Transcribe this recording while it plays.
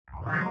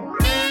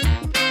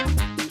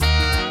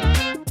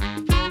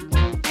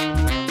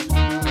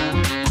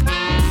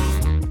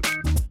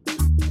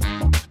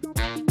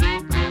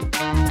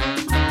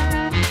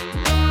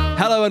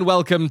Hello and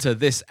welcome to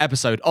this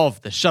episode of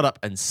the Shut Up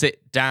and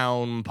Sit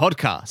Down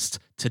podcast.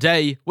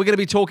 Today, we're going to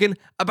be talking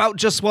about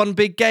just one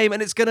big game,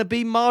 and it's going to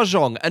be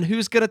Mahjong. And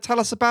who's going to tell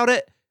us about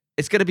it?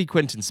 It's going to be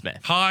Quinton Smith.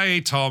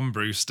 Hi, Tom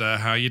Brewster.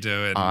 How you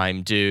doing?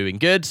 I'm doing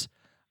good.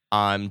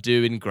 I'm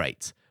doing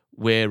great.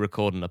 We're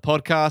recording a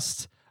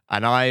podcast,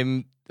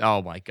 and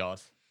oh my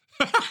God.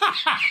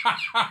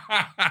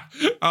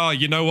 Oh,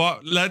 you know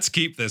what? Let's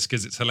keep this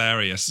because it's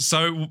hilarious.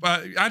 So,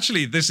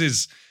 actually, this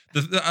is...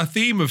 a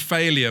theme of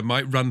failure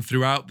might run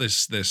throughout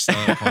this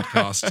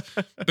podcast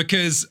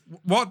because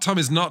what Tom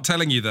is not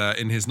telling you there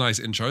in his nice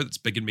intro that's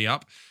bigging me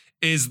up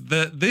is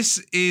that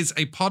this is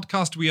a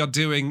podcast we are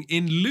doing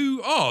in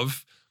lieu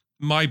of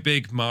my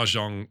big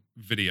Mahjong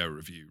video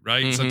review,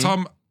 right? Mm-hmm. So,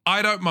 Tom,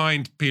 I don't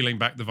mind peeling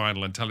back the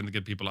vinyl and telling the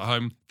good people at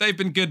home. They've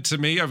been good to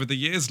me over the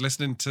years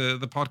listening to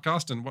the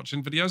podcast and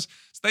watching videos,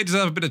 so they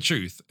deserve a bit of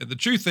truth. And the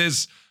truth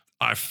is,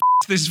 I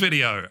f***ed this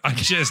video.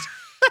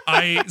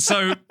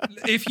 So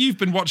if you've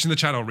been watching the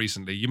channel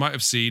recently, you might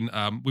have seen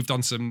we've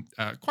done some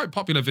quite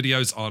popular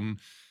videos on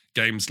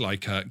games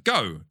like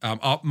Go.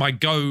 My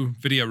Go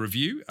video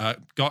review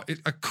got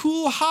a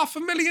cool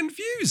 500,000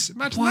 views.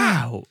 Imagine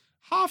Wow.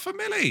 that.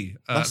 500,000.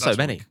 That's so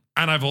many.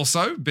 And I've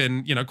also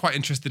been, quite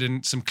interested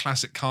in some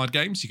classic card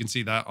games. You can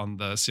see that on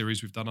the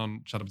series we've done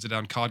on Shut Up and Sit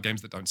Down, card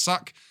games that don't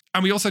suck.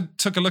 And we also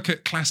took a look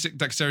at classic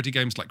dexterity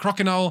games like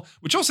Crokinole,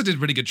 which also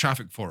did really good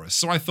traffic for us.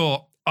 So I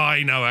thought,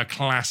 I know a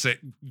classic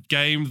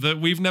game that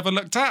we've never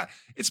looked at.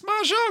 It's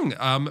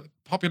Mahjong,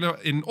 popular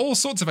in all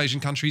sorts of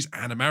Asian countries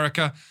and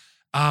America.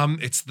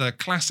 It's the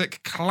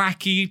classic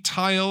clacky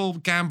tile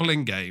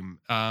gambling game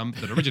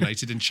that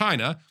originated in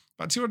China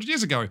about 200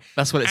 years ago.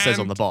 That's what it says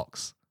on the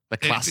box. The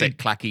classic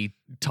clacky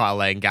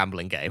tile-laying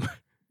gambling game.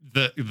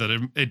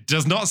 It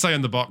does not say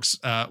on the box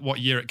what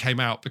year it came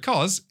out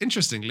because,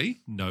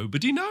 interestingly,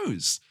 nobody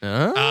knows.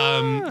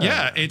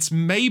 It's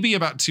maybe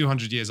about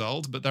 200 years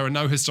old, but there are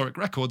no historic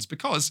records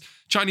because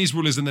Chinese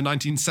rulers in the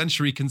 19th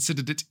century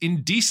considered it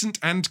indecent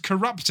and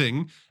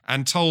corrupting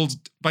and told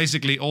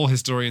basically all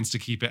historians to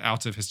keep it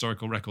out of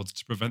historical records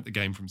to prevent the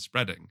game from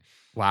spreading.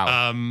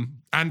 Wow.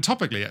 And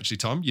topically, actually,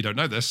 Tom, you don't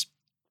know this,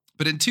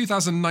 but in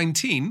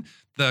 2019,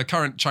 the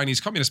current Chinese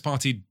Communist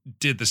Party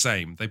did the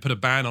same. They put a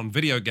ban on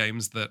video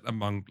games that,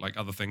 among like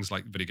other things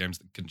like video games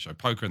that can show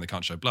poker and they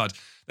can't show blood,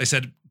 they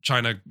said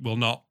China will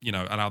not,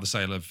 allow the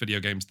sale of video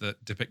games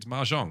that depict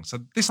Mahjong. So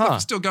this stuff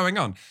is still going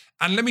on.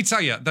 And let me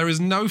tell you, there is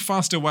no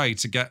faster way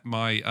to get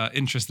my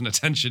interest and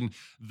attention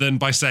than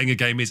by saying a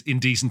game is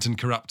indecent and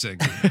corrupting.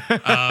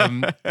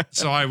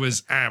 So I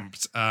was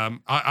amped.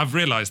 I've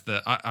realized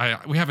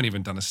that we haven't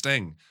even done a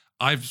sting.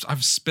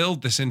 I've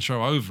spilled this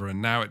intro over,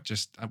 and now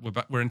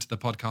we're into the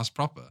podcast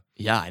proper.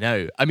 Yeah, I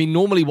know. I mean,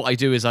 normally what I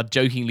do is I'd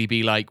jokingly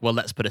be like, well,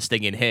 let's put a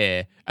sting in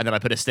here, and then I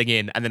put a sting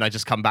in, and then I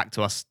just come back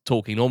to us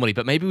talking normally.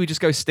 But maybe we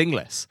just go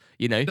stingless,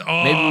 Maybe we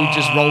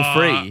just roll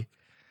free.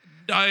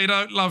 I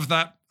don't love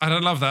that. I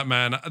don't love that,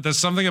 man. There's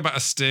something about a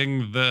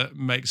sting that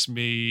makes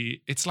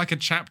me... It's like a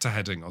chapter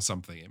heading or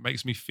something. It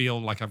makes me feel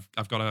like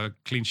I've got a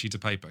clean sheet of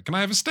paper. Can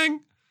I have a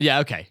sting? Yeah,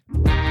 okay.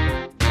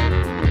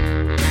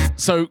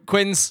 So,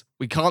 Quins,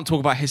 we can't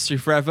talk about history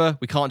forever.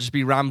 We can't just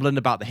be rambling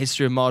about the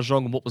history of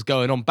Mahjong and what was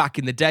going on back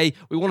in the day.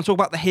 We want to talk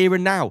about the here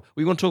and now.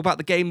 We want to talk about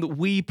the game that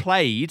we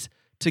played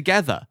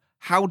together.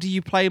 How do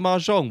you play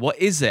Mahjong? What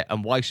is it?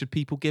 And why should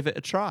people give it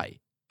a try?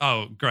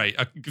 Oh, great.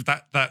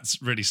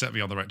 That's really set me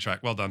on the right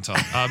track. Well done, Tom.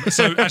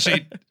 So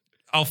actually,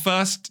 I'll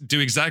first do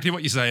exactly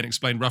what you say and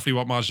explain roughly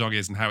what Mahjong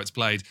is and how it's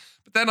played.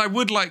 But then I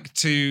would like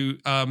to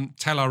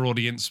tell our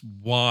audience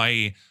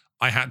why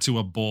I had to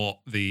abort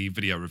the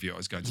video review I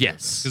was going to do.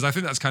 Yes. Because I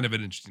think that's kind of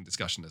an interesting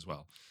discussion as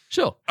well.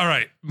 Sure. All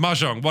right,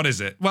 Mahjong, what is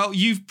it? Well,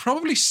 you've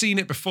probably seen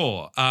it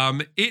before.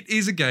 It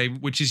is a game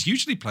which is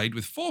usually played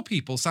with 4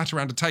 people sat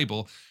around a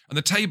table, and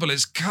the table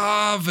is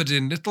covered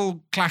in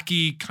little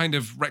clacky kind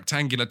of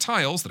rectangular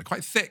tiles that are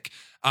quite thick.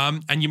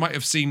 And you might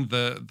have seen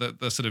the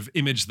sort of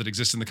image that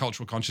exists in the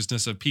cultural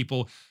consciousness of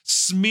people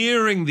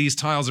smearing these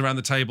tiles around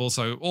the table.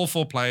 So all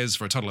 4 players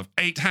for a total of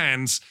 8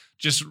 hands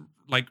just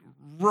like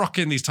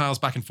rocking these tiles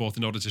back and forth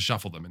in order to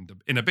shuffle them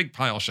in a big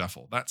pile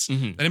shuffle.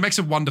 And it makes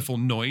a wonderful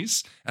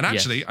noise. And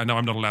actually, yes. I know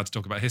I'm not allowed to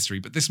talk about history,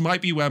 but this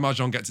might be where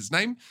Mahjong gets its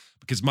name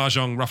because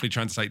Mahjong roughly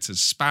translates as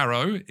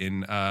sparrow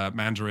in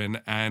Mandarin,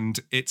 and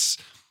it's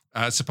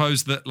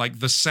supposed that like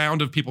the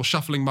sound of people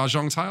shuffling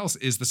Mahjong tiles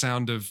is the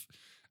sound of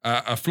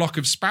a flock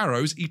of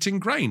sparrows eating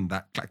grain.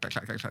 That clack, clack,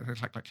 clack, clack, clack,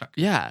 clack, clack, clack.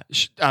 Yeah,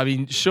 I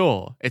mean,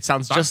 sure. It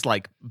sounds just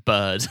like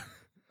bird.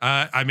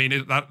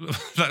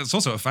 That's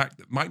also a fact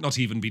that might not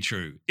even be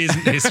true.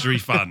 Isn't history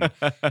fun?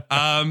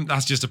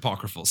 That's just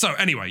apocryphal. So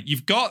anyway,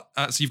 you've got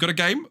a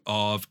game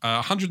of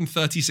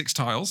 136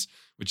 tiles,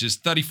 which is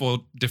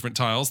 34 different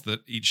tiles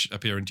that each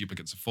appear in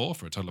duplicates of 4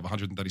 for a total of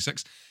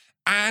 136.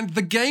 And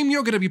the game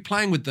you're going to be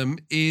playing with them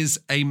is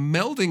a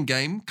melding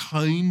game,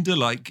 kind of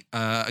like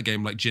a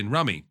game like Gin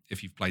Rummy,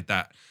 if you've played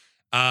that.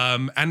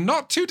 And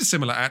not too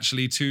dissimilar,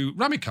 actually, to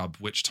Rummikub,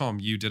 which,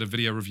 Tom, you did a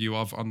video review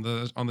of on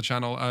the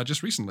channel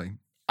just recently.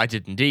 I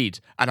did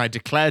indeed. And I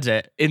declared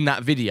it in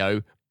that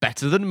video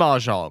better than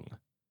Mahjong.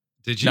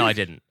 Did you? No, I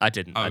didn't. I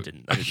didn't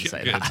Okay,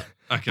 say good. that.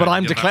 Okay, But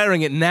I'm you're back.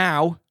 declaring it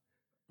now.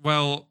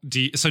 Well,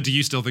 do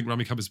you still think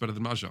Rummy Cub is better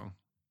than Mahjong?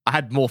 I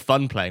had more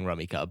fun playing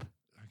Rummy Cub.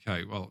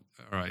 Okay, well,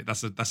 all right.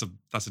 That's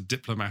a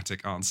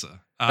diplomatic answer.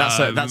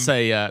 That's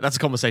a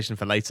conversation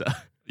for later.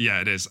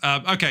 Yeah, it is.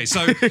 Okay,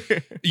 so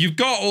you've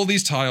got all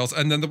these tiles,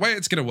 and then the way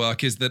it's going to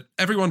work is that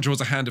everyone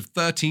draws a hand of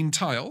 13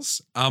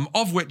 tiles,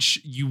 of which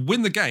you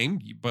win the game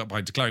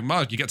by declaring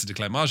Mahjong. You get to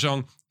declare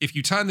Mahjong if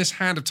you turn this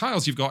hand of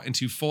tiles you've got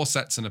into 4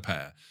 sets and a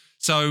pair.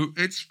 So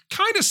it's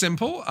kind of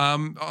simple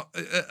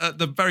at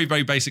the very,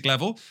 very basic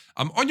level.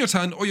 On your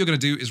turn, all you're going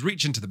to do is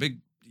reach into the big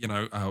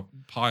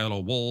pile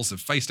or walls of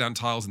face-down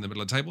tiles in the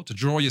middle of the table to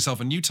draw yourself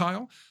a new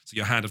tile. So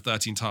your hand of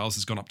 13 tiles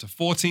has gone up to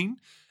 14.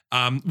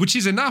 Which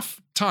is enough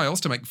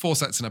tiles to make 4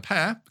 sets and a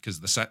pair,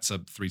 because the sets are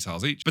 3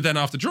 tiles each. But then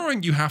after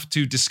drawing, you have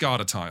to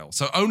discard a tile.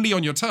 So only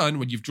on your turn,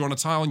 when you've drawn a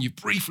tile and you've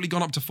briefly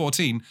gone up to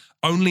 14,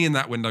 only in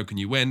that window can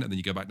you win, and then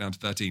you go back down to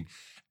 13.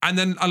 And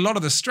then a lot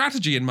of the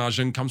strategy in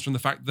Mahjong comes from the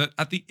fact that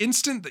at the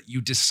instant that you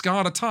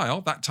discard a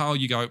tile, that tile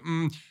you go,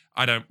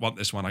 I don't want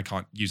this one, I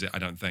can't use it, I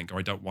don't think, or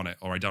I don't want it,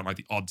 or I don't like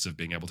the odds of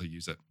being able to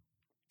use it.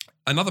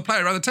 Another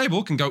player around the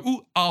table can go,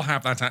 ooh, I'll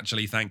have that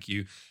actually, thank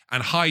you,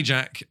 and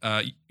hijack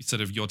sort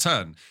of your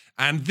turn.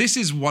 And this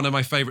is one of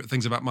my favorite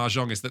things about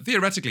Mahjong, is that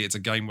theoretically it's a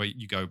game where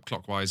you go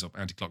clockwise or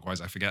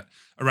anti-clockwise, I forget,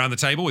 around the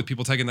table with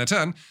people taking their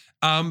turn.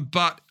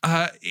 But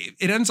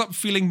it ends up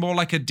feeling more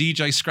like a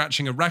DJ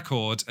scratching a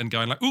record and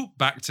going like, ooh,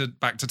 back to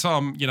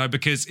Tom,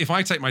 because if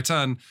I take my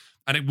turn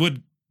and it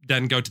would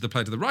then go to the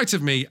player to the right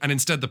of me, and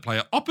instead the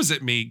player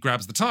opposite me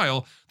grabs the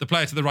tile, the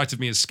player to the right of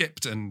me is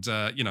skipped, and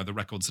the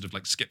record sort of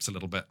like skips a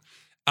little bit,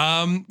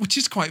 which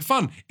is quite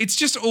fun. It's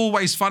just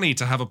always funny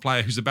to have a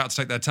player who's about to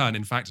take their turn,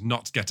 in fact,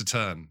 not get a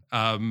turn,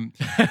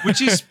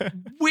 which is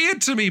weird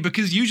to me,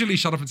 because usually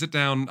Shut Up and Sit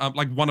Down,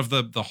 like one of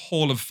the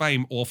Hall of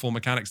Fame awful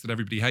mechanics that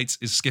everybody hates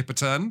is skip a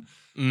turn.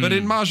 But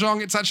in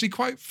Mahjong, it's actually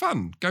quite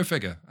fun. Go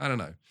figure. I don't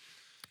know.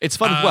 It's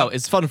fun.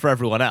 It's fun for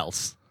everyone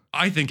else.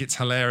 I think it's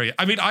hilarious.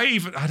 I mean, I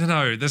don't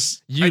know.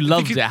 You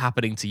loved it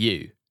happening to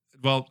you.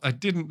 Well, I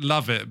didn't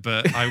love it,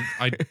 but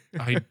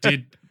I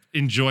did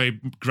enjoy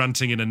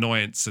grunting in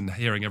annoyance and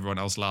hearing everyone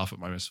else laugh at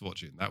my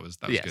misfortune. That was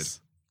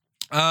Yes.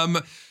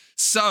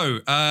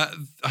 good.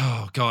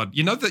 Oh God,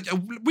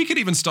 that we could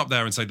even stop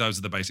there and say those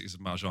are the basics of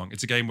Mahjong.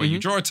 It's a game where you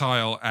draw a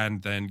tile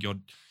and then you're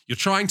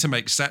trying to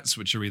make sets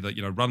which are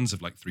either runs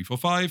of like 3, 4,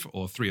 5,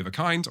 or 3 of a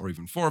kind, or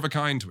even 4 of a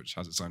kind, which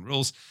has its own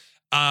rules.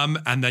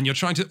 And then you're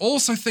trying to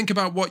also think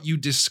about what you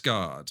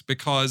discard,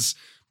 because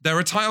there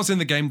are tiles in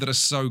the game that are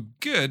so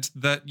good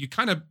that you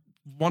kind of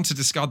want to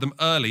discard them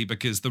early,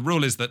 because the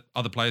rule is that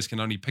other players can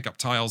only pick up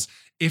tiles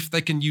if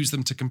they can use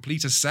them to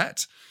complete a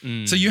set.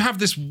 So you have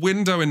this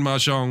window in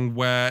Mahjong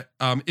where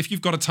if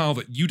you've got a tile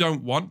that you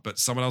don't want, but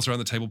someone else around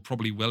the table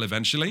probably will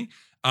eventually,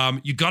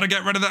 you got to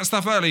get rid of that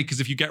stuff early, because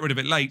if you get rid of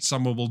it late,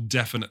 someone will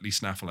definitely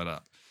snaffle it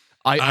up.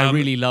 I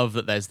really love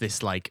that there's this,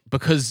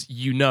 because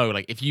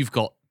if you've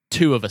got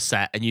 2 of a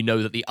set and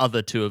that the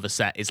other 2 of a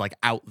set is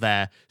out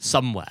there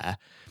somewhere,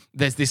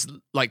 there's this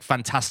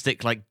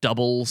fantastic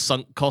double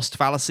sunk cost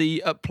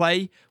fallacy at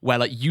play,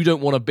 where you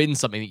don't want to bin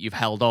something that you've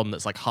held on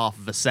that's half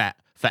of a set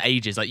for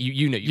ages.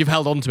 You've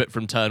held on to it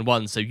from turn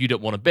 1, so you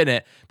don't want to bin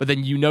it, but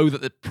then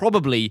that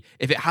probably,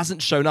 if it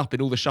hasn't shown up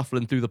in all the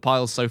shuffling through the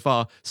piles so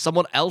far,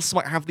 someone else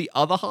might have the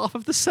other half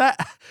of the set.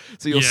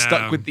 So you're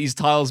stuck with these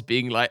tiles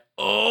being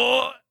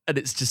oh. And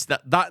it's just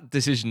that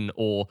decision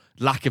or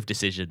lack of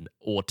decision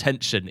or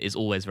tension is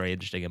always very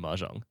interesting in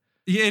Mahjong.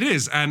 Yeah, it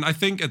is. And I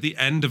think at the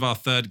end of our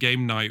 3rd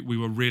game night, we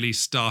were really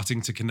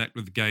starting to connect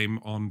with the game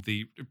on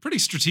the pretty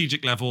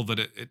strategic level that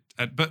it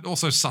but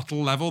also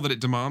subtle level that it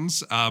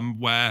demands,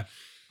 where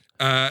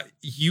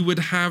you would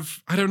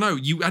have, I don't know,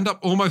 you end up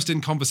almost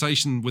in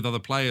conversation with other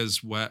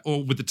players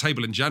or with the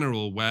table in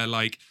general, where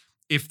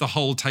if the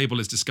whole table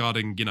is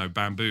discarding,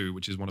 bamboo,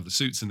 which is one of the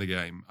suits in the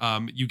game,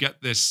 you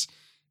get this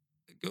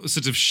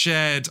sort of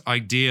shared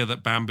idea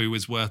that bamboo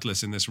is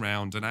worthless in this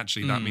round, and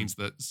actually that means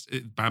that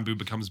bamboo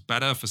becomes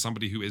better for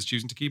somebody who is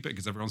choosing to keep it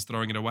because everyone's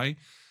throwing it away.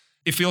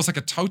 It feels like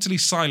a totally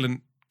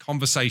silent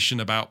conversation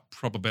about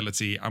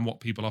probability and what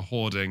people are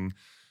hoarding.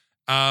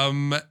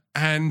 Subtle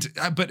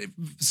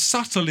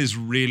is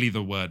really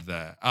the word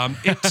there.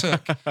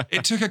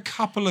 It took a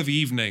couple of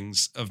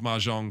evenings of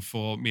Mahjong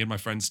for me and my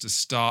friends to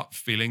start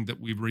feeling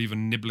that we were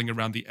even nibbling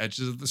around the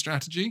edges of the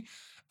strategy.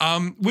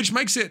 Which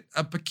makes it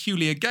a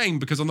peculiar game,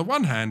 because on the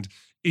one hand,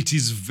 it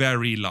is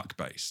very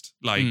luck-based.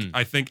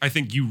 I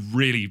think you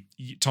really,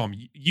 Tom,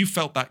 you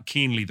felt that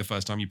keenly the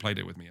first time you played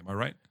it with me. Am I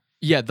right?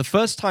 Yeah, the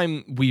first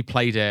time we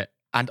played it,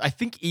 and I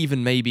think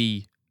even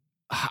maybe,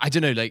 I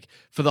don't know,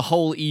 for the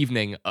whole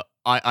evening,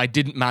 I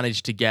didn't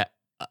manage to get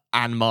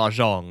an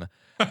Mahjong,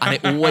 and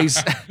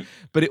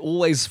it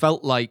always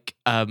felt like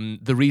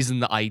the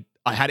reason that I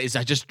had it is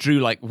I just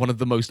drew one of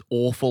the most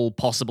awful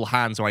possible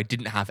hands, where I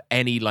didn't have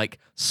any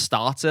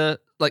starter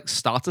like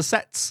starter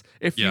sets,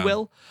 if you Yeah.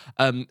 will.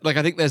 Like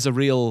I think there's a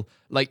real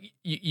like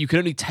you can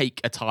only take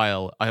a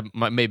tile. I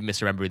might maybe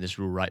misremembering this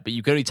rule, right? But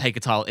you can only take a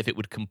tile if it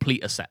would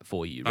complete a set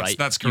for you, right?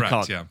 That's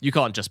correct. You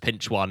can't just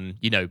pinch one,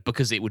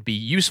 because it would be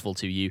useful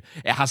to you.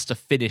 It has to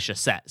finish a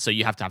set, so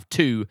you have to have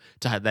two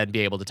to then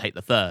be able to take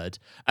the third.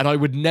 And I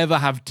would never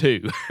have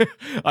two.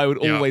 I would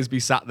always be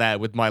sat there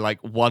with my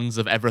like ones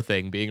of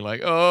everything, being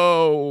like,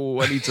 oh,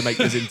 I need to make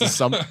this into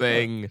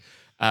something.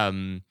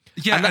 And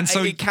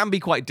so it can be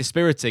quite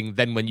dispiriting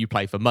then when you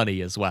play for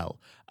money as well.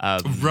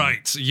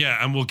 Right,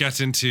 yeah, and we'll get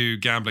into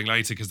gambling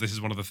later because this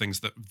is one of the things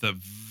that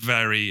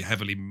very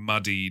heavily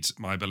muddied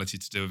my ability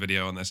to do a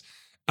video on this.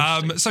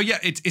 So yeah,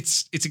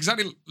 it's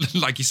exactly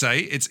like you say.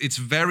 It's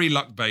very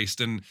luck based,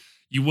 and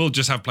you will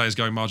just have players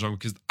going mahjong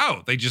because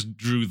they just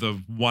drew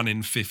the 1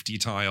 in 50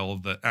 tile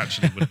that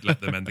actually would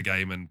let them end the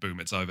game, and boom,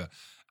 it's over.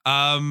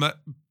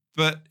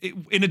 But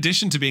in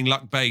addition to being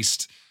luck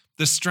based,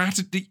 the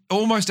strategy,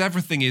 almost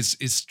everything is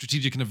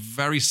strategic in a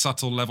very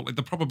subtle level. Like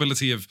the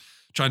probability of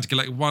trying to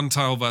collect one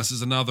tile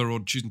versus another,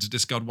 or choosing to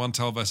discard one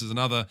tile versus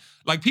another.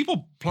 Like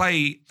people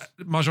play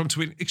mahjong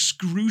to an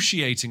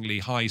excruciatingly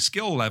high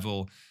skill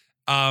level,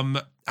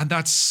 and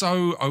that's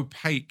so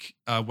opaque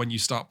when you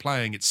start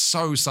playing. It's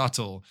so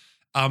subtle,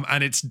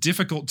 and it's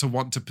difficult to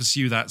want to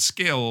pursue that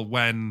skill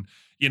when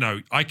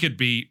I could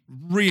be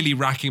really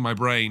racking my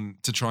brain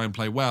to try and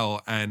play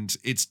well, and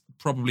it's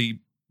probably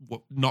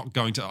not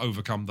going to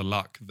overcome the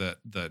luck that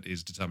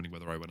is determining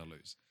whether I win or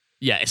lose.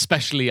 Yeah,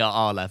 especially at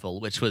our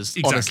level, which was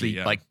honestly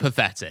like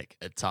pathetic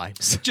at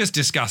times. Just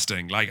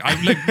disgusting. Like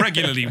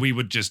regularly we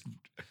would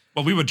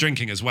we were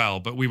drinking as well,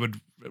 but we would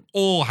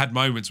all had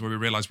moments where we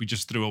realized we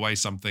just threw away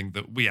something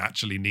that we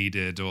actually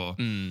needed, or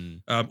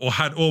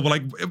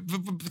like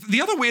the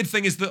other weird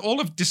thing is that all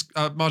of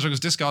mahjong's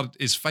discard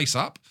is face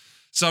up.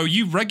 So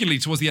you regularly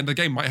towards the end of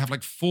the game might have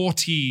like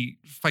 40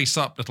 face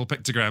up little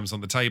pictograms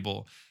on the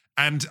table.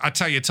 And I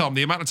tell you, Tom,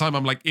 the amount of time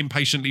I'm like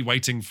impatiently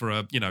waiting for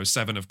a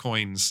 7 of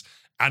coins,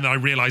 and I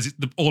realize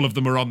all of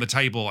them are on the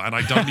table, and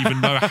I don't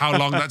even know how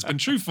long that's been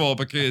true for,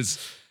 because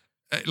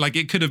like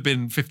it could have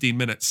been 15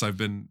 minutes I've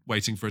been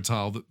waiting for a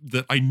tile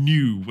that I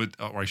knew would,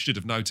 or I should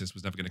have noticed,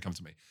 was never going to come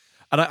to me.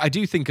 And I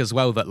do think as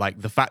well that like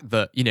the fact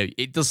that,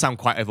 it does sound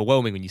quite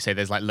overwhelming when you say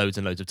there's like loads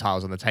and loads of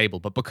tiles on the table,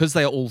 but because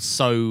they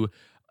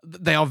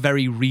are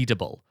very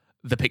readable,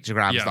 the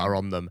pictograms that are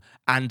on them,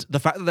 and the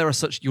fact that there are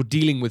you're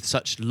dealing with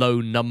such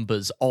low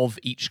numbers of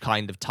each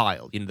kind of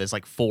tile, there's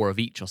like 4 of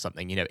each or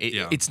something,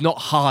 it's not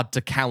hard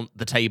to count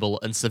the table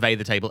and survey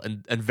the table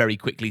and very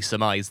quickly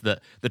surmise that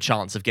the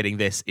chance of getting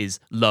this is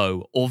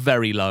low or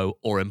very low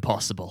or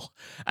impossible.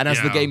 And as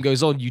the game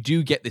goes on, you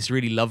do get this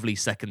really lovely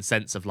second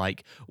sense of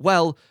like,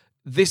 well,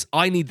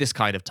 I need this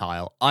kind of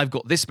tile. I've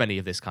got this many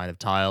of this kind of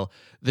tile.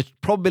 The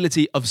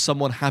probability of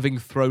someone having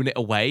thrown it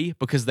away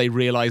because they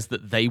realized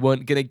that they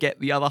weren't going to get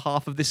the other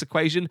half of this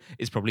equation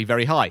is probably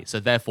very high. So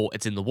therefore,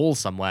 it's in the wall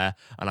somewhere,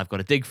 and I've got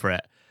to dig for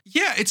it.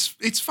 Yeah,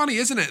 it's funny,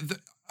 isn't it?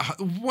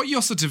 What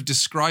you're sort of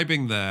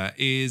describing there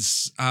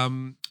is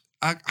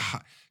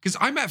because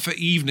I met for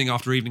evening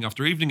after evening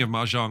after evening of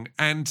mahjong,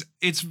 and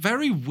it's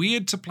very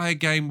weird to play a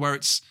game where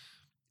it's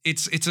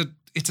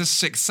a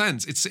sixth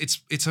sense.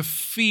 It's a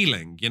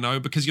feeling,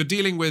 because you're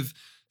dealing with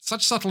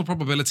such subtle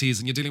probabilities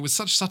and you're dealing with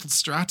such subtle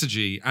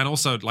strategy, and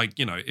also like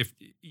if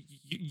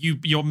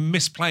you're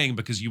misplaying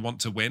because you want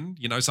to win.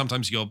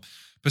 Sometimes you're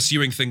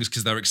pursuing things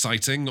because they're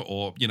exciting,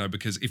 or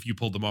because if you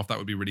pulled them off that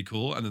would be really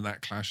cool, and then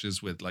that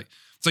clashes with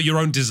so your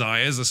own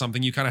desires are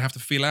something you kind of have to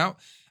feel out.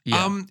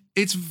 Yeah.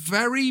 It's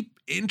very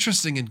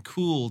interesting and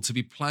cool to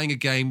be playing a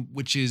game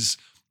which is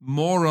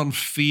more on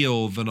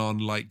feel than on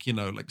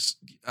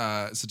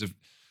sort of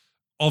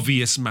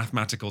obvious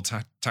mathematical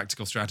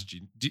tactical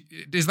strategy.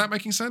 Is that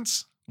making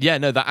sense? Yeah,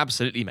 no, that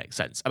absolutely makes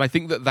sense. And I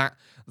think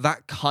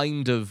that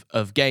kind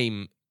of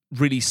game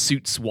really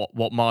suits what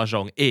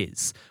mahjong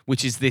is,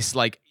 which is this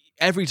like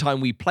every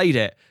time we played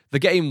it, the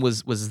game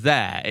was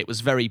there. It was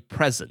very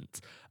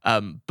present.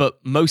 But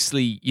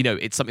mostly,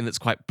 it's something that's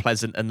quite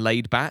pleasant and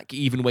laid back,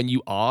 even when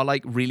you are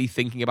like really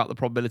thinking about the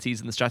probabilities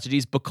and the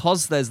strategies,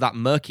 because there's that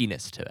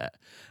murkiness to it.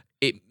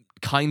 It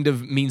kind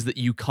of means that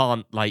you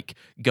can't like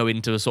go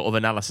into a sort of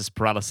analysis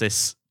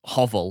paralysis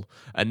hovel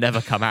and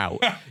never come out.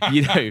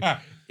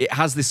 It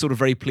has this sort of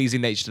very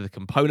pleasing nature to the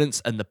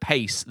components and the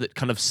pace that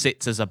kind of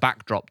sits as a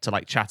backdrop to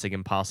like chatting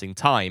and passing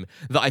time,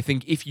 that I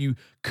think if you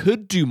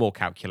could do more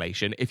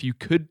calculation, if you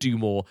could do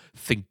more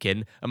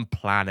thinking and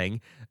planning,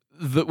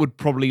 that would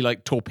probably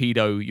like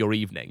torpedo your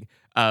evening.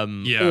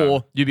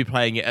 Or you'd be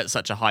playing it at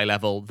such a high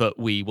level that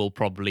we will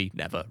probably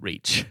never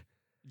reach.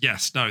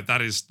 Yes, no,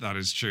 that is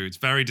true. It's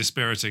very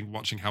dispiriting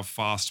watching how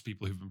fast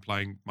people who've been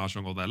playing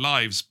mahjong all their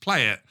lives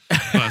play it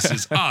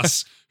versus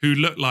us, who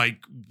look like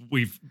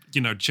we've,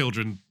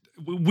 children.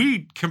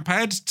 We,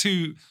 compared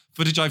to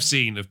footage I've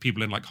seen of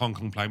people in like Hong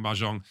Kong playing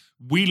mahjong,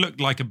 we looked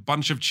like a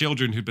bunch of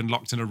children who'd been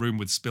locked in a room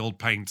with spilled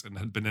paint and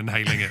had been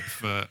inhaling it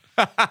for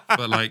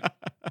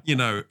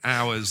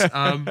hours.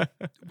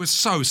 We're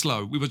so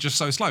slow. We were just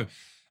so slow.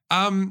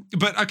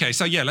 But okay,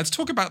 so yeah, let's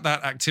talk about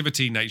that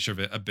activity nature of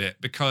it a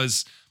bit,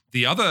 because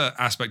the other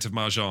aspect of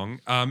Mahjong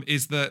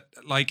is that,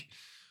 like,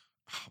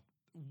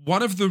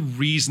 one of the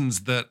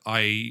reasons that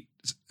I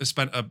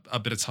spent a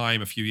bit of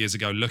time a few years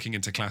ago looking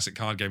into classic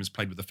card games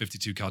played with a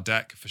 52 card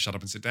deck for Shut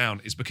Up and Sit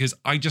Down is because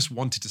I just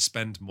wanted to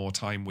spend more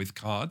time with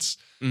cards.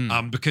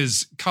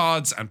 Because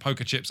cards and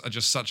poker chips are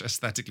just such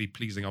aesthetically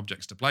pleasing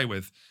objects to play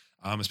with,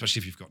 especially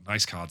if you've got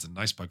nice cards and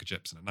nice poker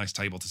chips and a nice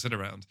table to sit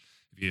around,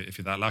 if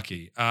you're that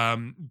lucky.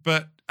 And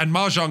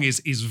Mahjong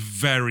is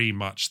very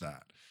much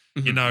that.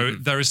 You know,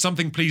 there is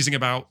something pleasing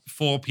about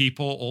 4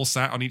 people all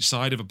sat on each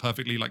side of a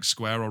perfectly like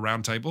square or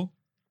round table.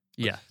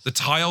 Yeah. The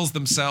tiles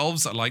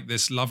themselves are like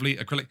this lovely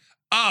acrylic.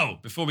 Oh,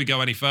 before we go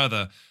any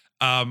further,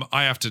 I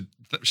have to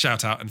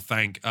shout out and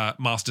thank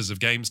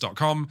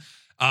mastersofgames.com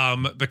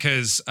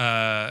because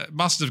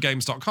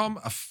mastersofgames.com,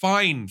 a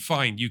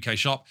fine UK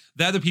shop.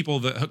 They're the people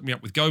that hooked me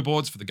up with Go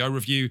boards for the Go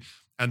review.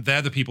 And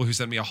they're the people who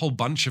sent me a whole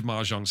bunch of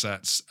Mahjong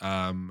sets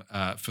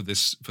for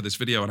this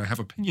video, and I have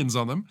opinions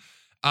on them.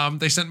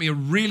 They sent me a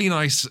really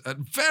nice,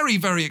 very,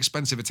 very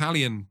expensive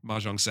Italian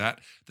Mahjong set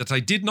that I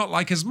did not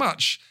like as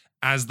much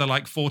as the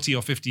like 40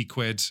 or 50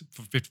 quid,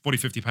 40,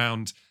 50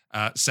 pound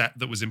set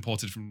that was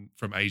imported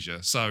from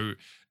Asia. So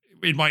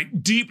in my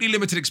deeply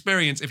limited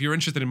experience, if you're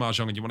interested in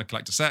Mahjong and you want to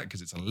collect a set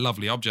because it's a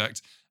lovely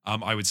object,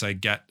 I would say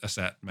get a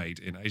set made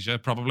in Asia,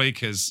 probably,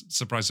 because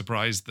surprise,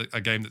 surprise,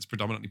 a game that's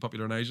predominantly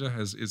popular in Asia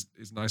is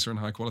nicer and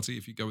high quality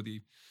if you go with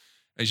the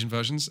Asian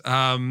versions.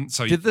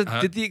 Did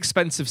the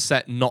expensive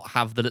set not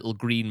have the little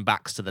green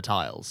backs to the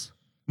tiles?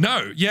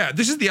 No, yeah,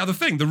 this is the other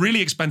thing. The really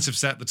expensive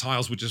set, the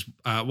tiles were just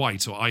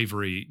white or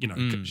ivory,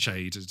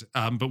 shaded.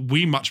 But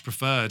we much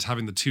preferred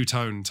having the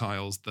two-tone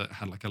tiles that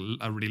had like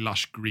a really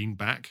lush green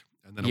back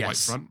and then a white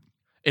front.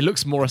 It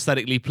looks more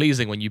aesthetically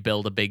pleasing when you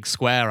build a big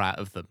square out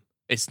of them.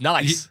 It's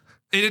nice.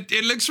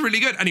 It looks really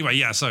good. Anyway,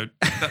 yeah, so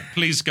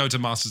please go to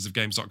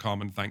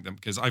mastersofgames.com and thank them,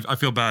 because I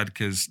feel bad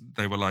because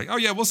they were like, oh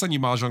yeah, we'll send you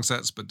Mahjong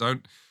sets, but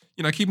don't,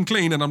 keep them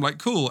clean. And I'm like,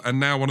 cool. And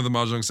now one of the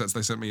Mahjong sets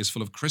they sent me is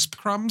full of crisp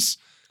crumbs.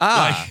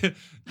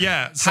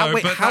 Yeah. So,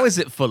 how is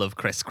it full of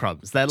crisp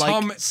crumbs? They're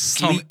like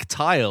sleek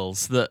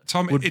tiles that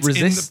would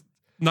resist.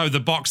 The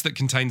box that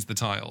contains the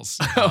tiles.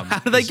 How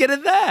do they get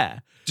in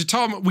there?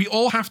 Tom, we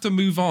all have to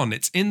move on.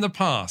 It's in the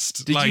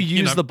past. Did you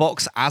use the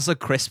box as a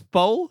crisp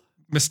bowl?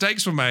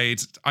 Mistakes were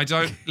made. I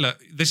don't look.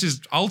 This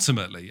is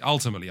ultimately.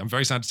 I'm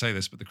very sad to say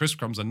this, but the crisp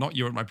crumbs are not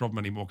my problem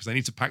anymore, because I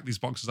need to pack these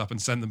boxes up and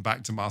send them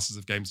back to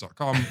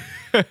mastersofgames.com.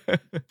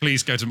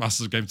 Please go to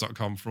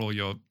mastersofgames.com for all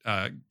your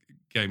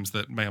games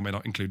that may or may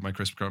not include my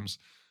crisp crumbs.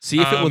 See,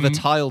 if it were the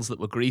tiles that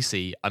were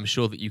greasy, I'm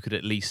sure that you could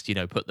at least,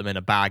 put them in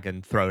a bag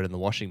and throw it in the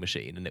washing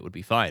machine, and it would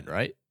be fine,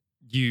 right?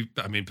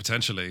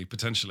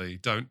 Potentially.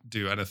 Don't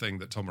do anything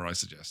that Tom or I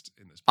suggest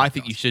in this podcast. I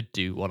think you should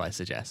do what I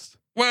suggest.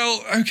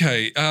 Well,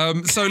 okay.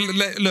 So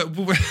look,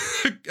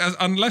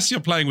 unless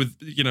you're playing with,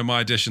 my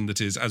edition that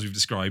is, as we've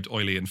described,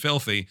 oily and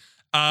filthy,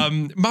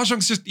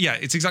 Mahjong's just,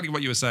 it's exactly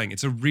what you were saying.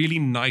 It's a really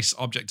nice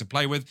object to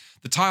play with.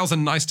 The tiles are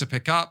nice to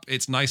pick up.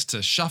 It's nice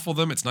to shuffle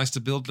them. It's nice to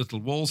build little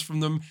walls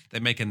from them. They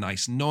make a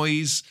nice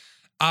noise.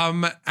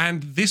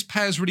 And this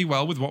pairs really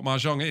well with what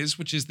Mahjong is,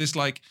 which is this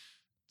like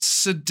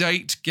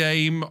sedate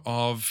game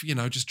of,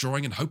 just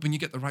drawing and hoping you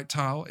get the right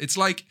tile.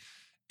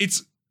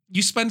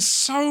 You spend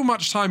so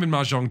much time in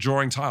Mahjong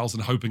drawing tiles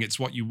and hoping it's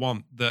what you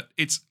want that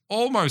it's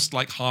almost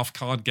like half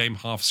card game,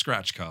 half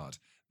scratch card.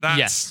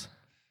 Yes.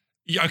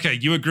 Okay,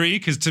 you agree?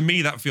 Because to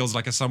me, that feels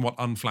like a somewhat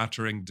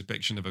unflattering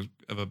depiction of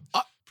a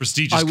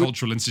prestigious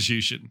cultural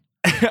institution.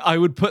 I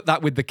would put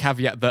that with the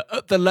caveat that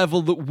at the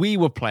level that we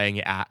were playing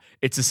it at,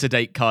 it's a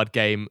sedate card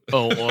game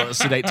or a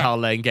sedate tile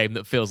laying game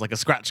that feels like a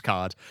scratch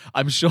card.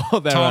 I'm sure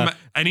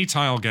any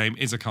tile game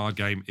is a card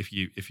game if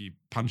you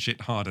punch it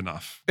hard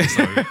enough.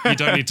 So you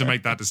don't need to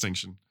make that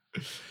distinction.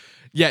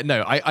 Yeah,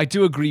 no, I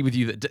do agree with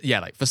you that,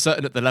 like for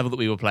certain at the level that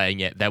we were playing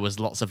it, there was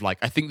lots of I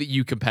think that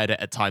you compared it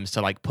at times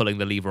to like pulling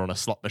the lever on a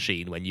slot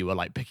machine when you were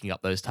like picking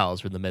up those tiles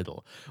from the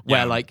middle.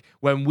 Where like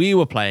when we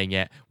were playing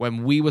it,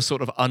 when we were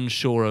sort of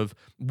unsure of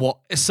what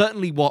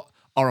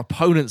our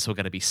opponents were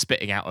going to be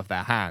spitting out of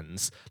their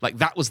hands. Like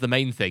that was the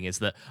main thing, is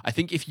that I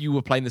think if you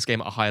were playing this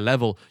game at a higher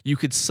level, you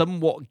could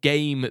somewhat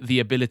game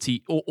the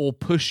ability or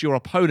push your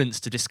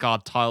opponents to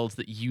discard tiles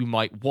that you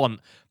might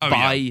want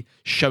by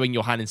showing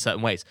your hand in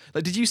certain ways.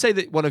 Like, did you say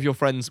that one of your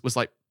friends was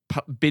like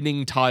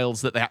binning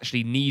tiles that they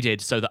actually needed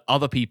so that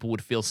other people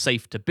would feel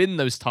safe to bin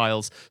those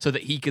tiles so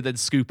that he could then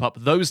scoop up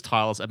those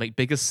tiles and make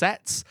bigger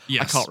sets?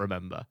 Yes. I can't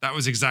remember. That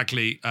was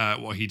exactly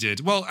what he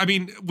did. Well, I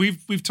mean,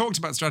 we've talked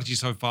about strategy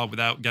so far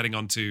without getting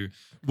onto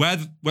where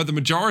the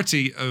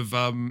majority of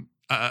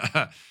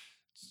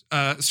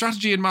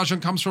strategy in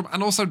Mahjong comes from,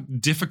 and also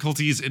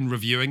difficulties in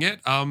reviewing it.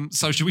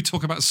 So should we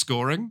talk about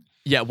scoring?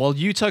 Yeah, while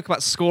you talk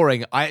about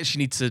scoring, I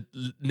actually need to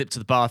nip to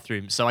the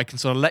bathroom, so I can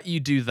sort of let you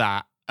do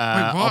that. Wait,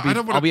 what?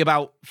 I'll be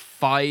about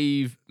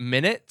 5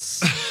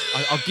 minutes.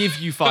 I'll give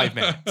you 5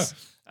 minutes.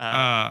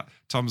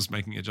 Tom's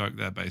making a joke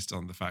there based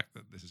on the fact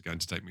that this is going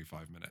to take me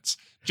 5 minutes.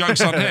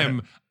 Joke's on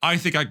him. I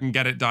think I can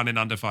get it done in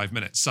under 5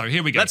 minutes. So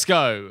here we go. Let's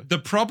go. The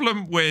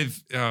problem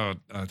with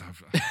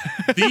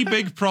the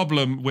big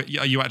problem with,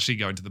 are you actually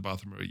going to the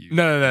bathroom or are you?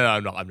 No,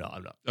 I'm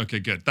not. Okay,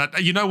 good.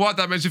 That, you know what?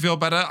 That makes me feel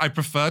better. I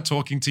prefer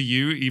talking to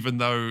you, even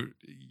though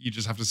you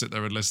just have to sit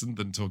there and listen,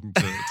 than talking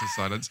to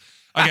silence.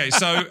 Okay,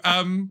 so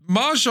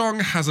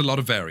Mahjong has a lot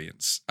of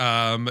variants.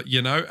 Hang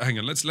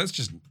on,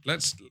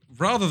 let's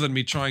rather than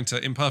me trying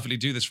to imperfectly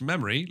do this from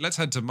memory, let's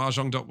head to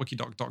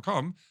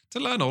mahjong.wikidoc.com to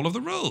learn all of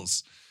the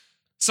rules.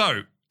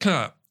 So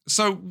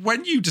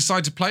when you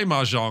decide to play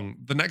Mahjong,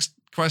 the next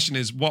question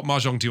is, what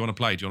Mahjong do you want to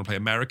play? Do you want to play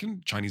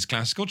American, Chinese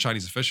classical,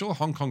 Chinese official,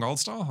 Hong Kong old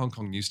style, Hong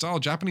Kong new style,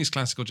 Japanese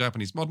classical,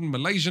 Japanese modern,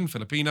 Malaysian,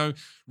 Filipino,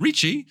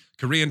 Riichi,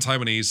 Korean,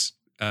 Taiwanese?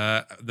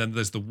 Then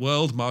there's the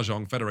World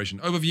Mahjong Federation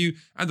Overview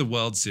and the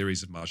World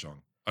Series of Mahjong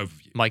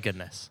Overview. My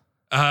goodness.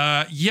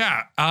 And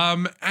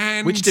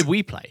which did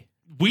we play?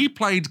 We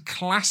played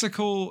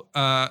classical.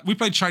 We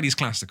played Chinese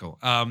classical.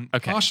 Okay.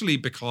 Partially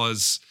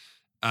because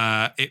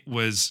it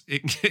was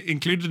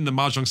included in the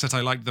Mahjong set I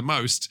liked the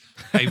most,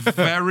 a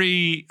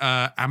very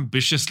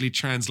ambitiously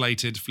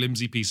translated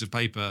flimsy piece of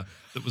paper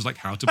that was like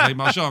how to play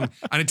Mahjong,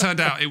 and it turned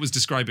out it was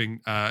describing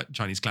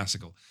Chinese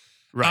classical.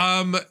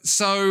 Right.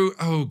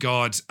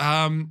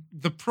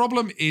 The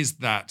problem is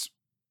that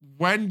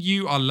when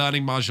you are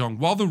learning Mahjong,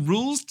 while the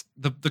rules,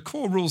 the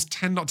core rules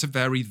tend not to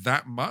vary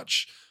that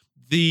much,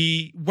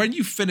 when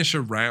you finish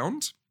a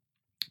round,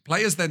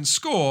 players then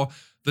score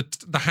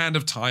the hand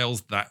of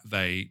tiles that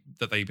they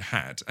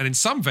had. And in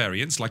some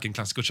variants, like in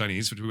classical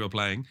Chinese, which we were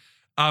playing,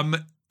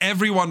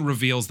 everyone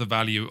reveals the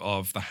value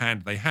of the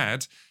hand they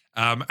had.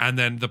 And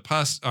then the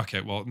person,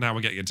 okay, well, now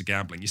we're getting into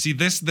gambling. You see,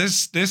 this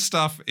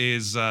stuff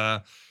is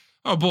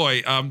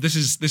this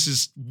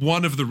is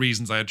one of the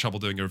reasons I had trouble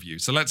doing a review.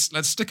 So let's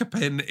stick a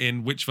pin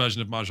in which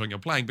version of Mahjong you're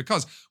playing,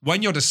 because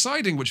when you're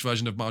deciding which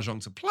version of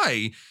Mahjong to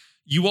play,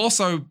 you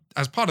also,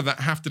 as part of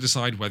that, have to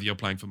decide whether you're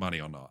playing for money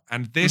or not.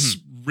 And this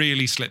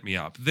really slipped me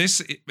up.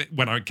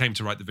 When I came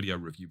to write the video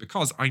review,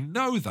 because I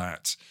know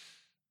that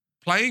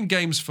playing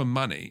games for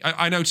money,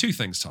 I know two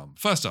things, Tom.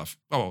 First off,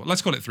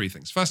 let's call it three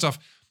things. First off,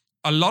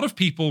 a lot of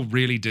people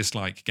really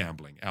dislike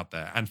gambling out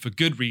there, and for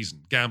good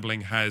reason.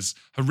 Gambling can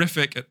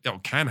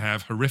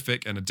have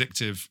horrific and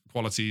addictive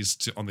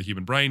qualities on the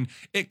human brain.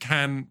 It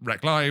can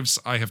wreck lives.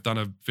 I have done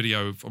a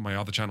video on my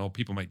other channel,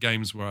 People Make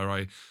Games, where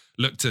I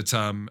looked at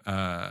some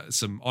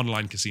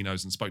online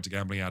casinos and spoke to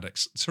gambling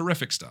addicts. It's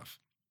horrific stuff.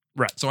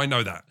 Right. So I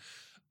know that.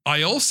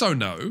 I also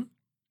know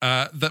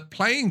that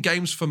playing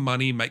games for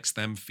money makes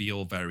them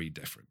feel very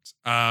different.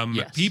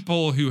 Yes.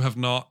 People who have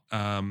not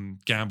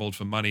gambled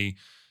for money,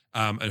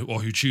 or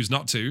who choose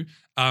not to,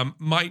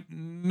 might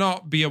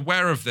not be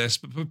aware of this,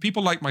 but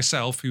people like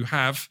myself who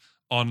have,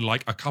 on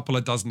like a couple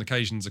of dozen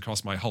occasions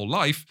across my whole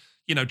life,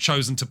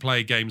 chosen to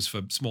play games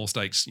for small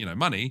stakes,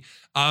 money.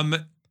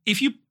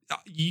 If you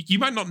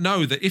might not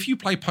know that if you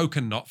play poker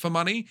not for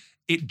money,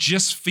 it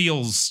just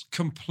feels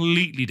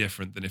completely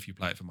different than if you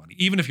play it for money,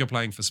 even if you're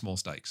playing for small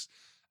stakes.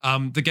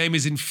 The game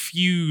is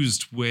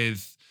infused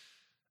with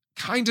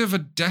kind of a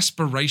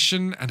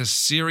desperation and a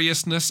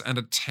seriousness and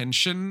a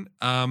tension,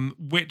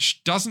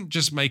 which doesn't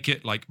just make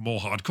it like more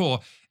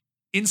hardcore.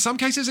 In some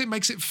cases, it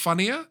makes it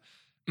funnier,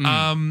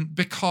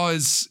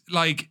 because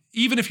like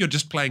even if you're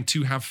just playing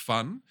to have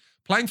fun,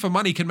 playing for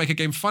money can make a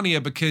game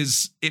funnier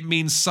because it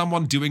means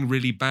someone doing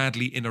really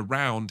badly in a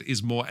round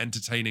is more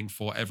entertaining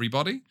for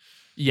everybody.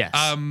 Yes.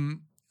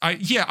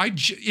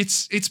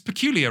 It's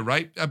peculiar,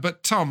 right?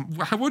 But Tom,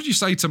 what would you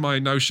say to my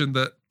notion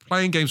that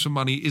playing games for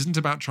money isn't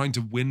about trying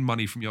to win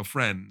money from your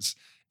friends?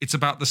 It's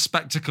about the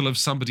spectacle of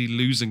somebody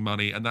losing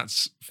money, and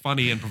that's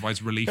funny and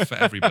provides relief for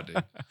everybody.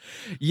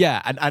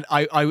 Yeah, and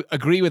I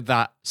agree with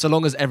that, so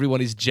long as everyone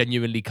is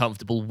genuinely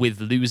comfortable with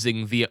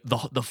losing the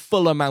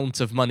full amount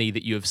of money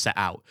that you have set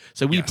out.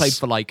 So we played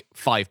for like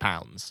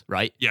 £5,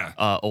 right? Yeah.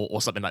 Or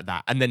something like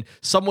that. And then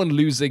someone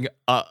losing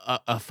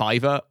a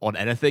fiver on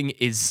anything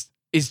is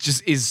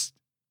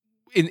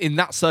in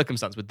that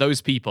circumstance with those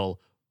people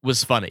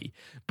was funny,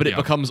 but it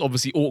becomes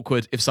obviously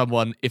awkward if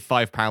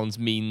 £5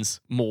 means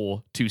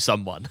more to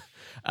someone,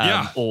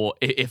 or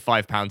if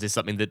 £5 is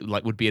something that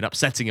like would be an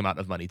upsetting amount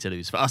of money to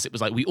lose. For us, it was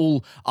like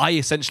I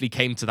essentially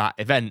came to that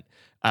event,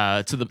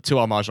 to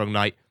our Mahjong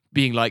night,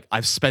 being like,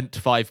 I've spent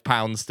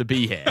 £5 to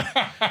be here,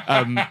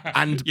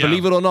 and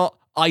believe it or not,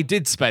 I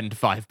did spend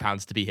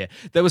 £5 to be here.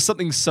 There was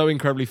something so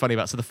incredibly funny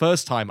about it. So the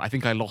first time, I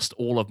think I lost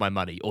all of my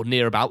money, or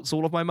nearabouts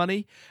all of my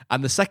money.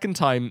 And the second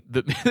time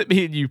that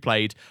me and you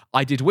played,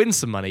 I did win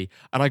some money,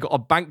 and I got a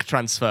bank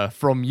transfer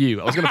from you.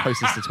 I was going to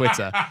post this to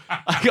Twitter.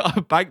 I got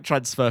a bank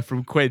transfer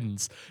from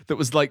Quinn's that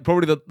was like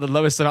probably the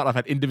lowest amount I've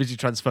had individually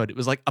transferred. It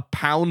was like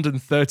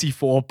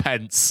 £1.34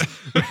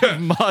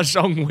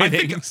 Mahjong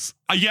winnings.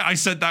 I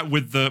said that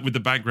with the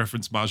bank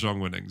reference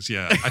Mahjong winnings.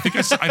 Yeah, I think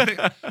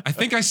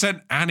I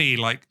sent Annie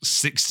like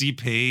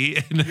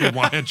 60p in a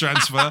wire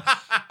transfer.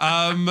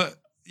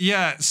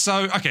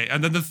 So okay,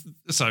 and then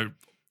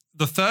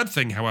the third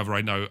thing, however,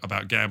 I know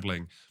about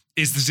gambling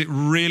is that it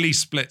really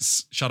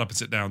splits Shut Up and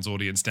Sit Down's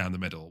audience down the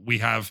middle. We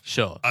have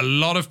a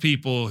lot of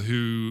people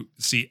who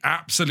see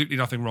absolutely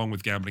nothing wrong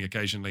with gambling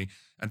occasionally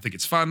and think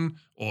it's fun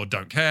or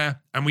don't care.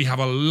 And we have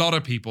a lot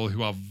of people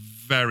who are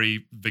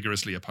very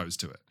vigorously opposed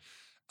to it.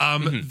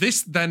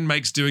 This then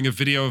makes doing a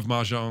video of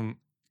Mahjong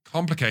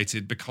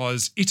complicated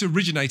because it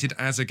originated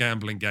as a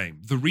gambling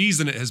game. The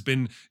reason it has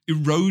been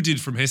eroded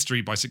from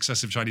history by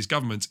successive Chinese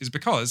governments is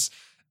because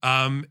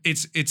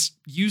it's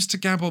used to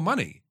gamble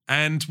money.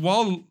 And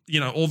while,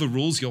 all the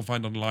rules you'll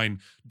find online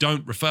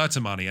don't refer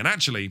to money, and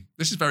actually,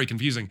 this is very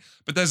confusing,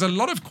 but there's a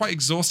lot of quite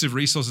exhaustive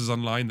resources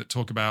online that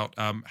talk about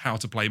how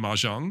to play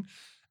Mahjong.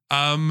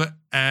 And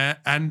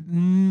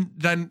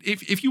then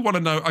if you want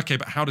to know, okay,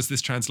 but how does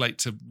this translate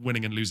to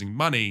winning and losing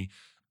money?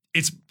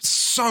 It's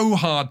so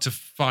hard to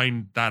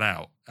find that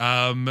out.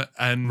 And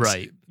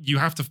you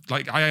have to,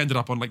 I ended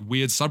up on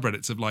weird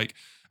subreddits of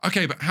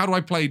okay, but how do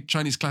I play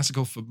Chinese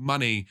classical for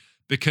money?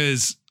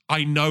 Because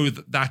I know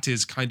that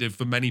is kind of,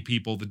 for many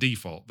people, the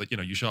default. That,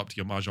 you show up to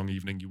your Mahjong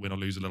evening, you win or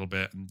lose a little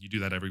bit, and you do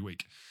that every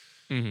week.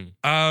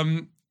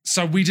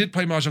 So we did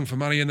play Mahjong for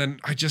money, and then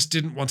I just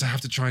didn't want to have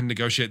to try and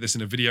negotiate this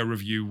in a video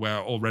review where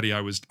already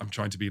I'm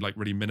trying to be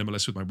really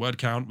minimalist with my word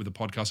count. With a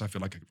podcast, I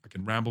feel like I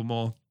can ramble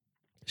more.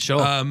 Sure.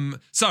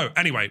 So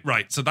anyway,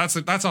 right. So that's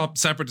our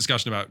separate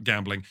discussion about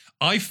gambling.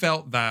 I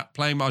felt that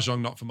playing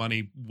Mahjong not for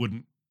money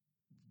wouldn't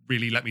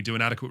really let me do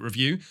an adequate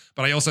review,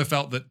 but I also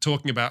felt that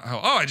talking about how,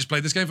 I just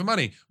played this game for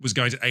money was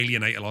going to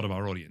alienate a lot of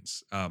our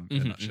audience in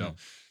a nutshell.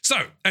 So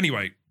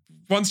anyway,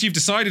 once you've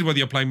decided whether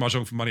you're playing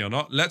Mahjong for money or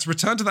not, let's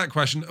return to that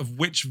question of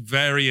which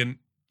variant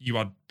you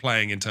are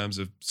playing in terms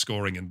of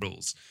scoring and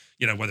rules.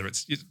 Whether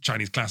it's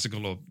Chinese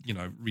classical or,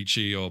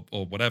 Riqi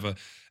or whatever.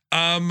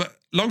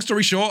 Long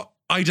story short,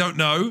 I don't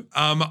know.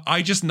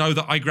 I just know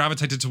that I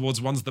gravitated towards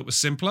ones that were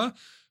simpler.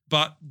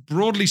 But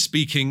broadly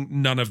speaking,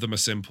 none of them are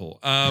simple.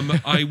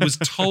 I was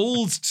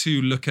told to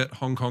look at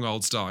Hong Kong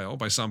old style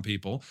by some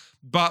people,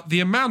 but the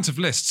amount of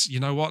lists, you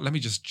know what? Let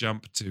me just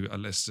jump to a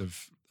list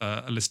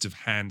of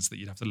hands that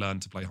you'd have to learn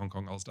to play Hong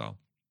Kong old style.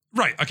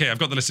 Right, okay, I've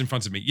got the list in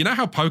front of me. You know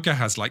how poker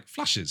has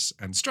flushes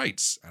and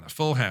straights and a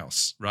full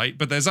house, right?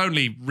 But there's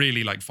only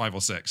really 5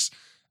 or 6.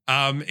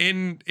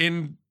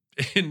 In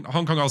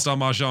Hong Kong old style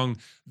Mahjong,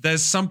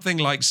 there's something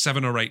like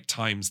 7 or 8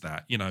 times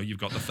that. You've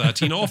got the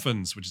 13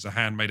 Orphans, which is a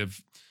hand made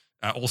of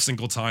all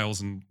single tiles,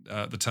 and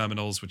the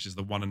terminals, which is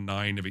the 1 and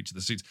 9 of each of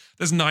the suits.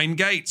 There's 9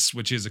 Gates,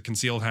 which is a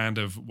concealed hand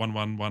of 1,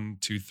 1, 1,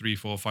 2, 3,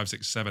 4, 5,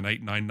 6, 7,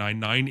 8, 9, 9,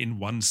 9 in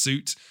one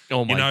suit.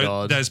 Oh my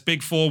God. There's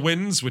Big 4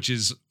 Winds, which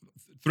is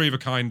 3 of a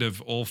kind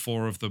of all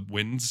 4 of the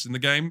winds in the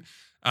game.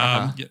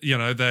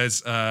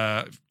 There's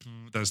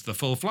the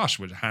full flush,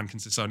 which a hand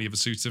consists only of a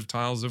suit of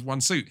tiles of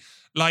one suit.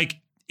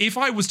 If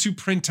I was to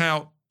print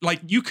out,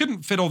 you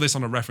couldn't fit all this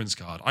on a reference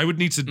card. I would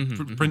need to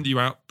print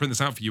this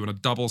out for you on a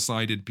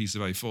double-sided piece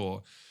of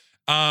A4.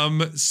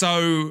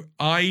 So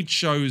I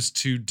chose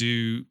to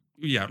do,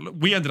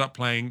 we ended up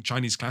playing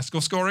Chinese classical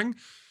scoring,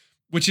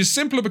 which is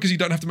simpler because you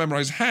don't have to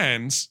memorize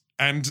hands.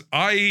 And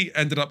I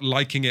ended up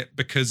liking it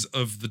because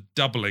of the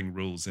doubling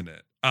rules in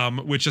it,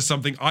 which is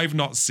something I've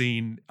not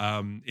seen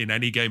in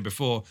any game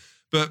before.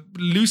 But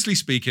loosely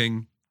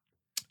speaking,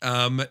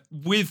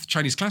 with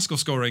Chinese classical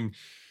scoring,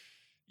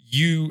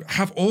 you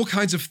have all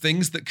kinds of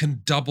things that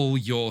can double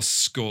your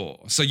score.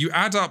 So you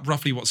add up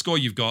roughly what score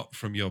you've got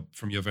from your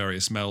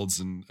various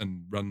melds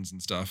and runs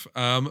and stuff.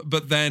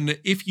 But then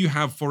if you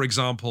have, for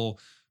example,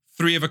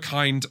 3 of a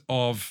kind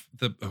of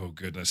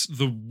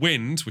the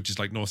wind, which is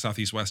north, south,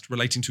 east, west,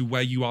 relating to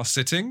where you are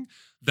sitting,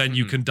 then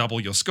you can double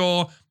your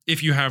score.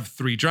 If you have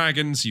 3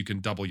 dragons, you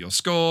can double your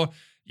score.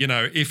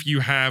 If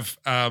you have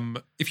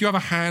a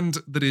hand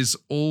that is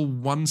all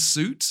one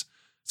suit,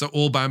 so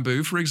all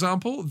bamboo, for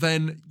example,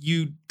 then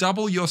you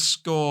double your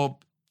score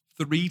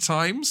 3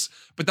 times.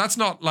 But that's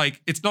not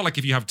it's not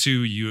if you have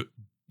 2,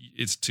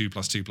 it's 2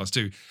 plus 2 plus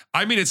 2.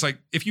 I mean, it's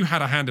if you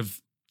had a hand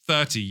of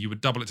 30, you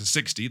would double it to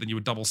 60, then you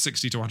would double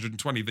 60 to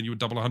 120, then you would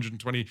double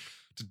 120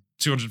 to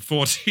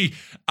 240.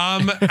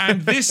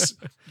 And this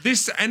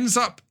ends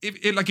up,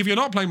 if you're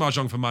not playing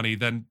Mahjong for money,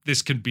 then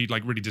this can be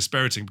really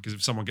dispiriting, because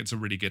if someone gets a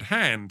really good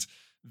hand,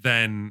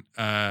 then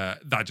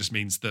that just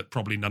means that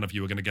probably none of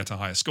you are going to get a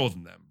higher score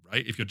than them,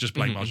 right? If you're just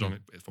playing Mahjong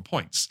for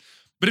points.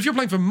 But if you're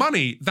playing for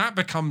money, that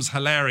becomes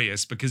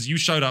hilarious, because you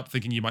showed up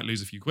thinking you might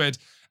lose a few quid,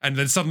 and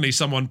then suddenly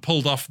someone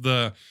pulled off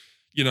the,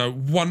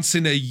 once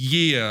in a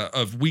year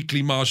of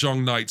weekly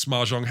Mahjong nights,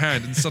 Mahjong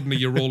hand, and suddenly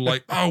you're all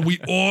like, oh, we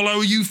all owe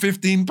you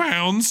 £15.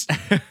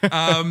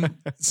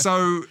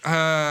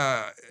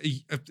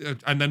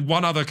 And then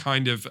one other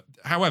kind of,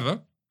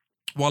 however,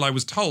 while I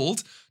was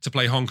told to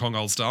play Hong Kong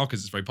old style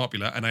because it's very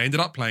popular, and I ended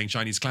up playing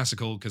Chinese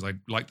classical because I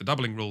like the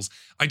doubling rules,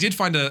 I did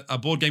find a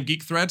Board Game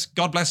Geek thread,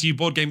 God bless you,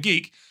 Board Game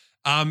Geek,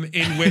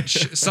 in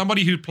which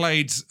somebody who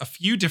played a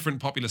few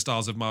different popular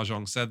styles of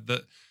Mahjong said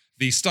that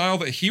The style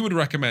that he would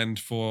recommend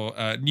for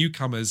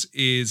newcomers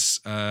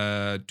is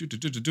Zhongjong,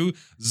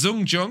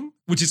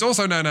 which is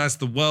also known as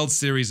the World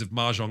Series of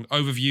Mahjong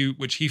Overview,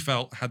 which he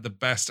felt had the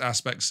best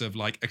aspects of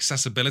like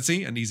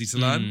accessibility and easy to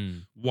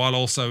learn, while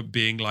also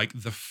being like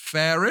the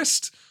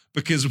fairest.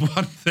 Because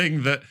one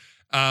thing that,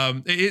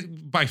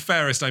 by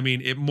fairest, I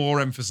mean it more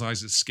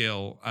emphasizes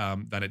skill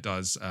than it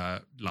does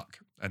luck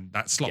and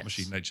that slot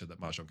machine nature that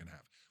Mahjong can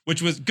have.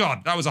 Which was,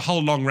 God, that was a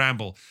whole long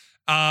ramble.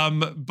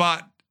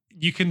 But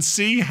you can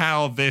see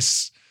how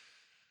this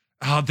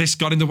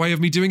got in the way of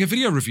me doing a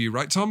video review,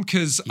 right, Tom?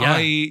 Because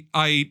I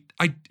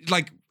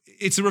like,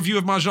 it's a review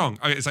of Mahjong.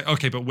 It's like,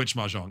 okay, but which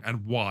Mahjong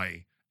and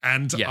why?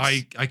 And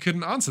I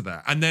couldn't answer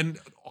that. And then,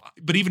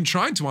 but even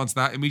trying to answer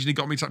that immediately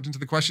got me tucked into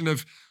the question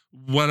of,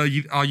 well,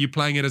 are you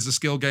playing it as a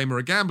skill game or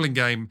a gambling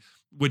game?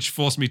 Which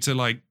forced me to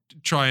like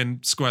try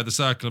and square the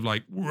circle of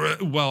like,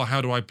 well,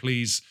 how do I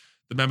please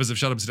the members of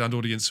Shut Up Sit Down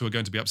audience who are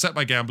going to be upset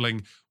by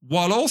gambling,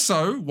 while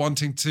also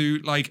wanting to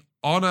like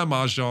honor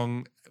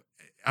Mahjong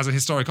as a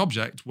historic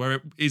object where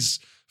it is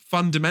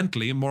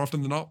fundamentally and more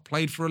often than not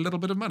played for a little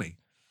bit of money.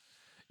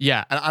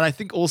 Yeah, and I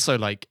think also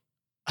like,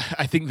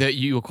 I think that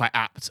you were quite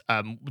apt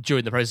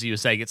during the process. You were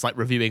saying it's like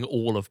reviewing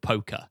all of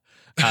poker,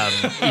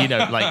 you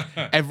know, like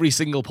every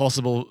single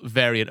possible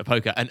variant of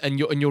poker. And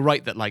you're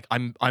right that like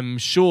I'm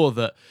sure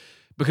that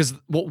because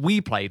what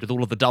we played with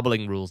all of the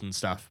doubling rules and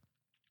stuff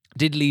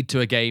did lead to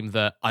a game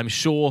that I'm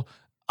sure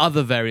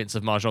other variants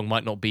of Mahjong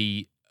might not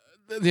be,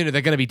 you know,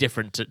 they're going to be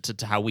different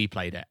to how we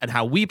played it. And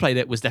how we played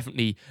it was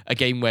definitely a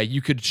game where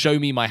you could show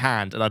me my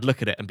hand and I'd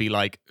look at it and be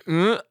like,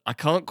 I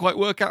can't quite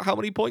work out how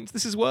many points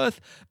this is worth,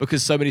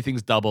 because so many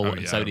things double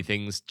and so many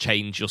things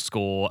change your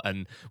score,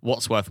 and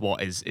what's worth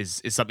what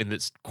is something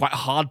that's quite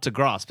hard to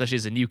grasp, especially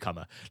as a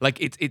newcomer. Like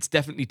it's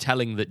definitely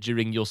telling that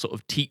during your sort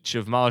of teach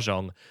of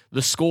Mahjong,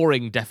 the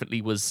scoring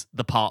definitely was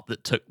the part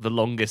that took the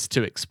longest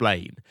to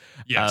explain.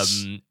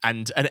 Yes.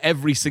 And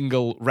every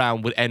single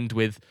round would end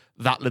with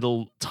that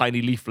little tiny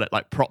leaflet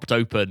like propped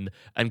open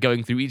and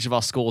going through each of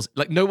our scores.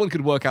 Like no one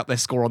could work out their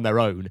score on their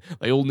own.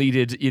 They all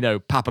needed, you know,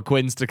 Papa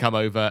Quins to come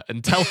over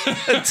and tell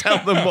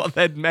them what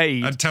they'd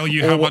made and tell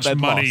you how much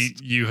money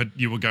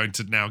you were going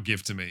to now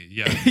give to me.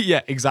 Yeah. Yeah,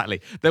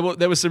 exactly. There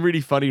were some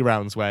really funny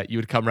rounds where you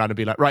would come around and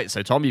be like, right,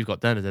 so Tom, you've got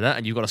da-da-da-da,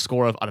 and you've got a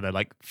score of, I don't know,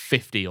 like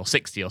 50 or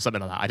 60 or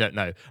something like that. I don't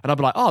know. And I'd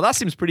be like, oh, that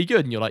seems pretty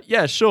good. And you're like,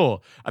 yeah, sure.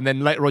 And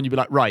then later on you'd be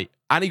like, right,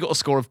 Annie got a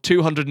score of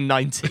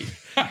 290.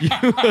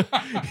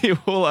 You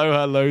all owe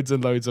her loads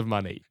and loads of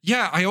money.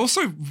 Yeah, I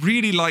also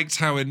really liked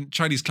how in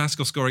Chinese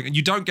classical scoring, and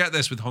you don't get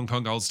this with Hong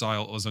Kong old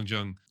style or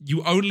Zhongjong,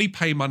 you only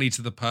pay money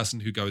to the person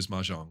who goes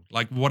Mahjong.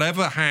 Like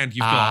whatever hand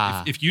you've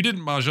got, if you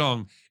didn't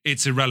Mahjong,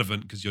 it's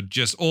irrelevant because you're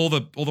just all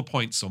the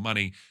points or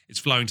money is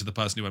flowing to the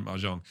person who went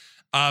Mahjong.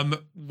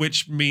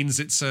 Which means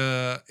it's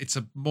a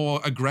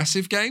more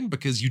aggressive game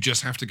because you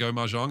just have to go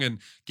Mahjong, and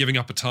giving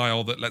up a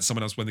tile that lets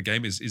someone else win the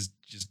game is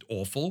just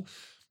awful.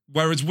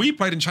 Whereas we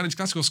played in Chinese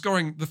classical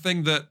scoring, the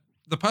thing that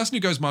the person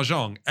who goes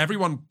Mahjong,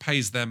 everyone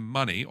pays them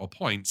money or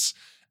points,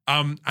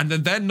 and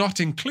then they're not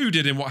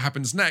included in what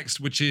happens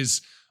next, which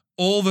is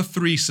all the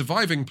three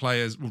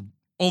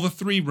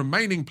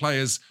remaining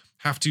players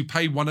have to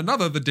pay one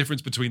another the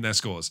difference between their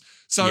scores.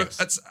 So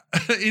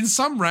in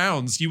some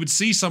rounds, you would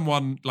see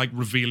someone like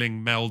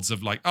revealing melds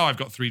of like, oh, I've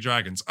got 3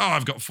 dragons. Oh,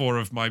 I've got 4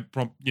 of my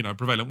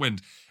prevalent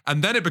wind.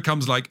 And then it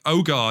becomes like,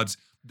 oh God,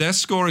 their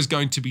score is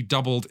going to be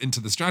doubled into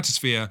the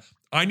stratosphere.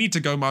 I need to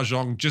go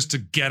Mahjong just to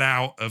get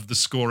out of the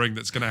scoring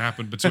that's going to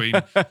happen between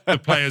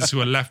the players who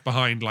are left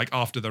behind like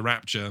after the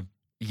rapture.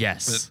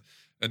 Yes.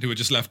 And who are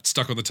just left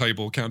stuck on the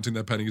table counting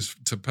their pennies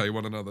to pay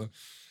one another.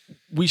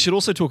 We should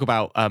also talk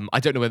about, I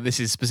don't know whether this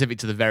is specific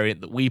to the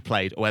variant that we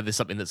played or whether it's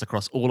something that's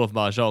across all of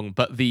Mahjong,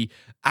 but the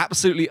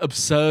absolutely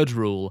absurd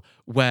rule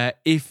where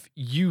if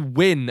you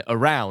win a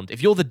round,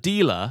 if you're the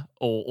dealer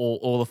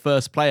or the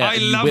first player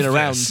and you win a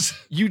round,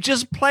 you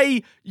just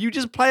play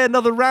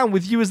another round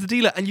with you as the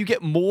dealer and you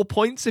get more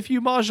points if you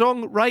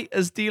Mahjong right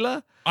as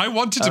dealer. I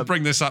wanted to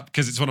bring this up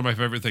because it's one of my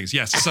favorite things.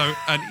 Yes, so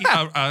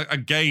a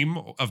game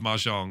of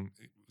Mahjong,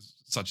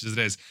 such as it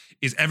is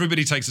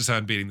everybody takes a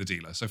turn beating the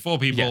dealer. So 4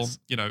 people,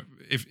 you know,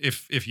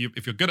 if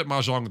you're good at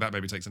Mahjong, that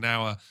maybe takes an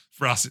hour.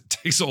 For us, it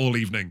takes all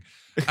evening.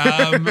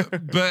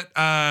 But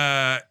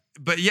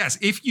yes,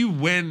 if you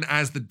win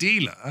as the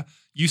dealer,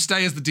 you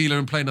stay as the dealer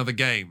and play another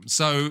game.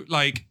 So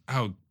like,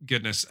 oh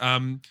goodness.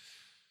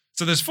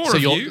 So there's 4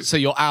 of you. So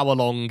your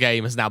hour-long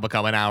game has now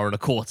become an hour and a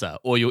quarter,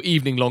 or your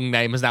evening-long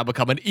game has now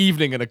become an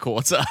evening and a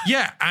quarter.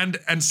 Yeah, and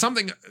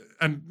something,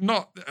 and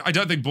not, I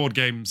don't think board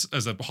games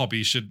as a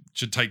hobby should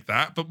take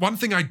that. But one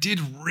thing I did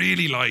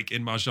really like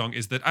in Mahjong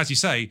is that, as you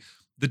say,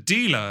 the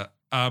dealer,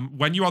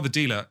 when you are the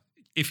dealer,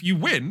 if you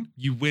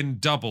win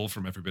double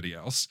from everybody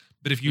else.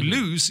 But if you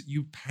lose,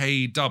 you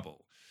pay double.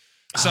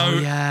 So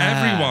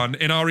everyone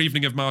in our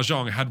evening of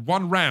Mahjong had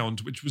one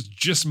round which was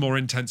just more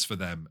intense for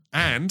them.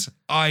 And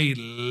I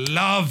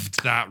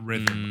loved that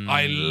rhythm.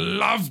 I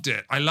loved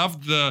it. I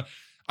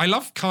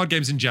love card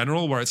games in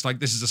general where it's like,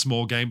 this is a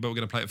small game, but we're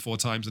going to play it 4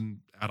 times and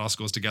add our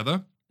scores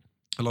together.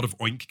 A lot of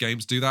Oink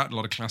games do that. A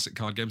lot of classic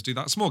card games do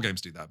that. Small games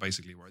do that,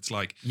 basically, where it's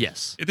like,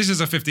 Yes. this is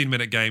a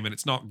 15-minute game and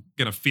it's not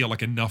going to feel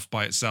like enough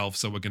by itself,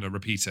 so we're going to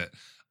repeat it.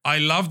 I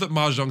love that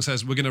Mahjong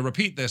says we're going to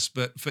repeat this,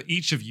 but for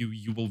each of you,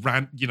 you will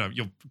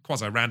you'll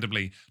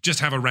quasi-randomly just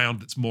have a round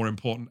that's more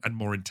important and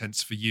more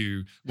intense for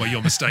you, where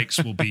your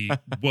mistakes will be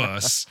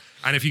worse.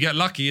 And if you get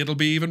lucky, it'll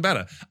be even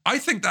better. I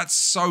think that's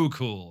so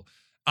cool.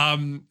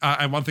 And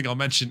one thing I'll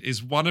mention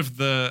is one of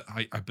the,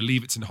 I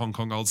believe it's in Hong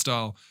Kong Old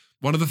Style,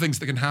 one of the things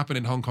that can happen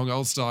in Hong Kong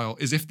Old Style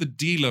is if the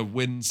dealer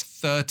wins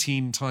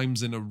 13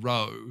 times in a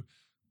row,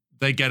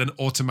 they get an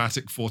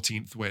automatic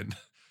 14th win.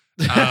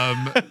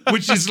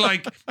 Which is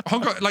like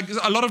Hong Kong, like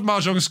a lot of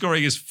Mahjong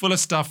scoring is full of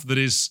stuff that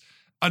is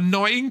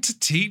annoying to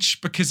teach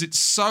because it's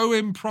so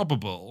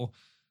improbable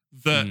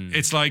that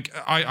it's like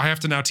I have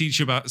to now teach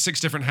you about 6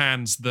 different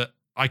hands that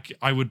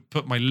I would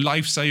put my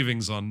life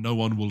savings on. No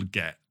one will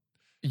get.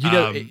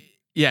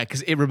 Yeah,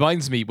 because it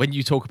reminds me when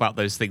you talk about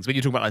those things, when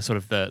you talk about like sort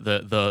of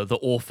the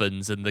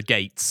orphans and the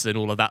gates and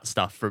all of that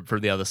stuff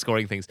from the other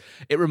scoring things,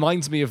 it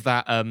reminds me of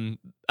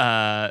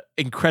that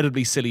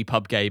incredibly silly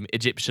pub game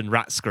Egyptian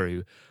Rat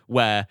Screw,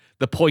 where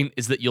the point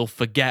is that you'll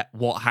forget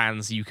what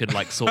hands you can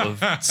like sort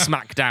of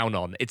smack down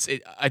on.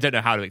 I don't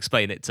know how to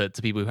explain it to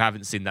people who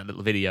haven't seen that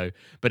little video,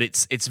 but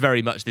it's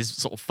very much this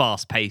sort of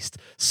fast-paced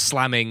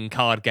slamming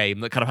card game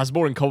that kind of has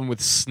more in common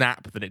with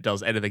Snap than it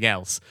does anything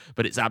else,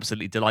 but it's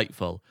absolutely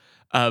delightful.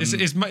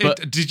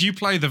 Did you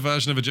play the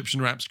version of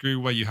Egyptian Rat Screw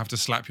where you have to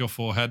slap your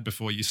forehead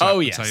before you slap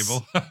the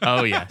table?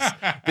 Oh yes,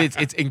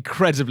 it's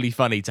incredibly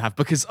funny to have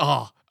because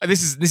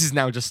this is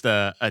now just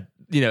a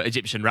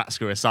Egyptian Rat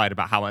Screw aside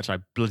about how much I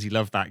bloody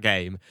love that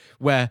game,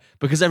 where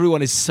because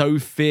everyone is so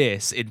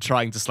fierce in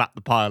trying to slap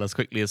the pile as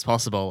quickly as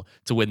possible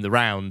to win the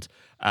round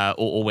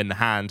or win the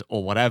hand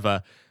or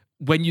whatever.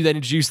 When you then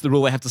introduce the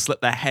rule they have to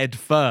slip their head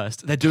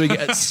first, they're doing it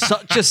at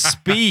such a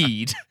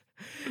speed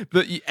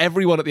that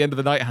everyone at the end of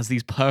the night has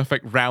these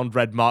perfect round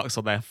red marks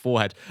on their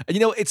forehead. And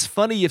it's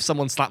funny if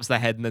someone slaps their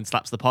head and then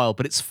slaps the pile,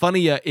 but it's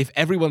funnier if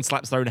everyone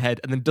slaps their own head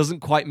and then doesn't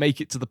quite make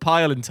it to the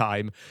pile in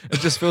time. It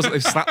just feels like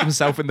they've slapped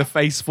themselves in the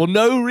face for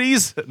no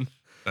reason.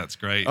 That's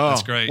great.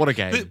 That's great. What a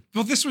game.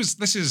 Well, this is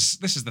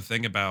the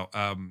thing about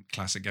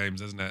classic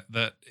games, isn't it?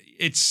 That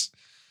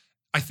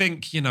I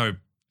think,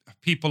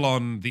 people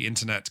on the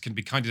internet can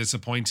be kind of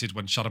disappointed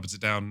when Shut Up and Sit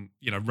Down,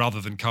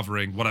 rather than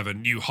covering whatever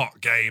new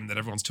hot game that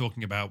everyone's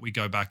talking about, we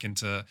go back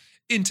into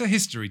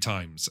history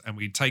times and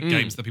we take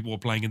games that people were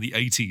playing in the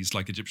 80s,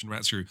 like Egyptian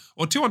Rat Screw,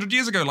 or 200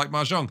 years ago, like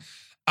Mahjong.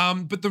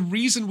 But the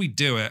reason we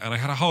do it, and I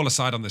had a whole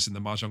aside on this in the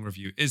Mahjong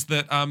review, is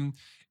that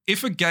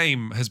if a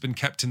game has been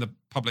kept in the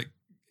public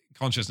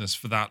consciousness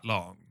for that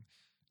long,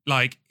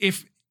 like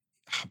it's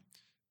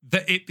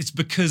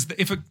because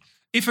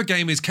if a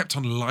game is kept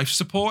on life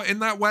support in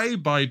that way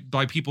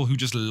by people who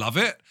just love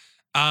it,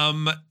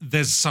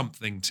 there's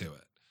something to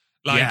it.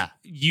 Like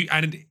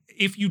and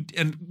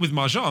with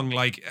Mahjong,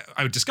 like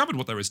I discovered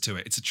what there is to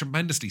it. It's a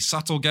tremendously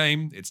subtle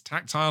game. It's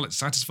tactile. It's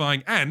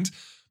satisfying, and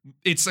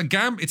it's the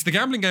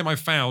gambling game I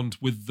found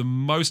with the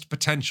most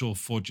potential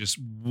for just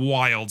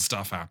wild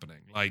stuff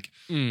happening. Like,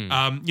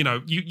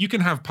 you can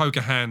have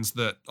poker hands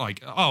that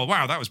like, oh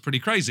wow, that was pretty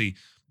crazy.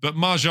 But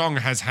Mahjong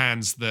has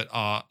hands that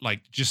are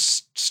like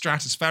just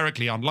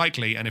stratospherically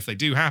unlikely, and if they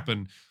do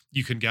happen,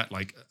 you can get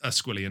like $1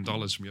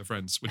 squillion from your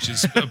friends, which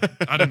is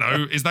I don't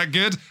know, is that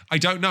good? I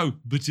don't know,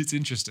 but it's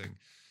interesting.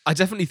 I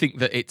definitely think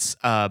that it's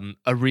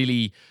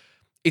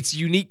it's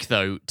unique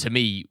though to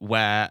me,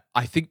 where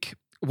I think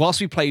whilst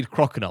we played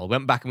Crokinole,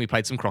 went back and we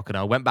played some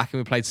Crokinole, went back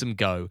and we played some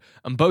Go,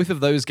 and both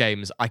of those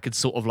games I could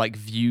sort of like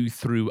view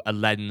through a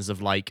lens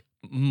of like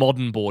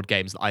modern board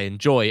games that I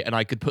enjoy, and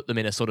I could put them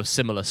in a sort of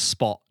similar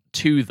spot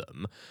to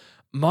them.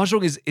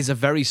 Mahjong is a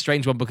very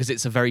strange one because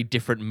it's a very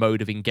different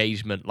mode of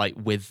engagement, like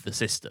with the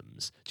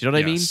systems. Do you know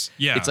what I mean?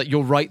 Yeah. It's like,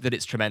 you're right that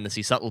it's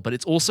tremendously subtle, but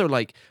it's also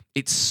like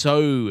it's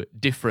so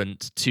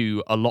different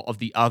to a lot of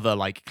the other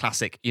like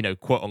classic,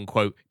 quote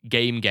unquote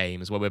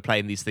games where we're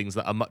playing these things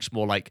that are much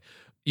more like,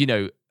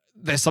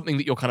 there's something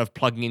that you're kind of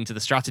plugging into the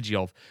strategy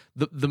of.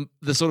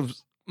 The sort of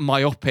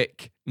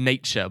myopic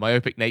nature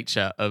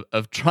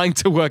of trying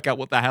to work out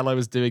what the hell I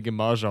was doing in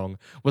Mahjong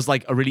was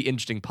like a really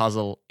interesting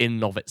puzzle in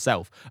and of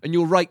itself. And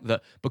you're right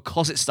that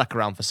because it's stuck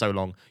around for so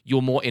long,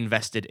 you're more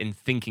invested in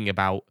thinking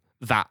about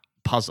that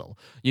puzzle.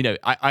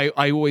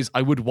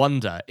 I would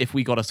wonder if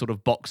we got a sort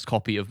of boxed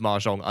copy of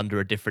Mahjong under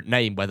a different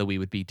name, whether we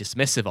would be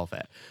dismissive of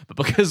it. But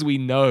because we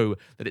know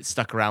that it's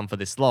stuck around for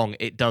this long,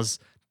 it does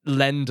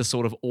lend a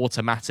sort of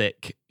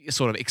automatic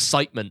sort of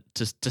excitement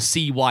to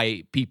see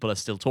why people are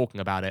still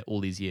talking about it all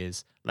these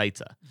years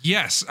later.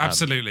 Yes,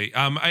 absolutely.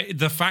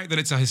 The fact that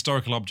it's a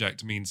historical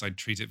object means I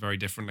treat it very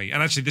differently.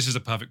 And actually, this is a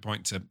perfect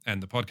point to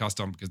end the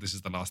podcast on, because this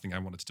is the last thing I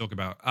wanted to talk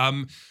about.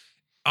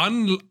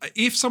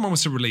 If someone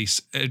was to release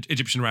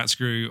Egyptian Rat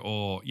Screw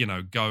or,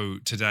 Go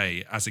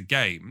today as a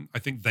game, I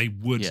think they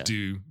would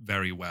do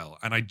very well.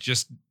 And I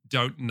just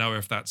don't know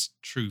if that's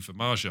true for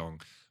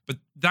Mahjong. But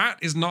that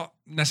is not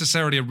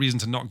necessarily a reason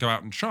to not go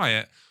out and try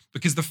it,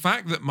 because the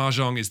fact that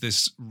Mahjong is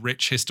this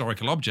rich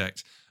historical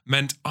object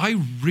meant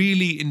I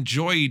really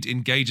enjoyed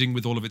engaging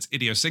with all of its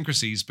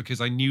idiosyncrasies because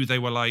I knew they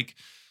were like,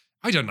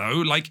 I don't know,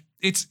 like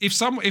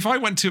if I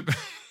went to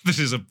this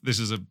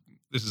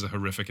is a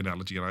horrific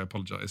analogy, and I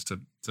apologize to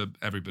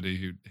everybody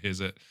who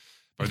hears it,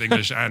 both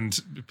English and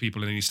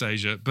people in East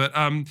Asia. But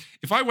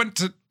if I went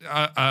to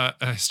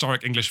a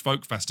historic English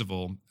folk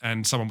festival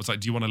and someone was like,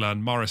 "Do you want to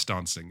learn Morris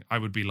dancing?" I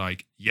would be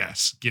like,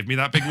 "Yes, give me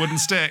that big wooden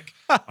stick.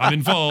 I'm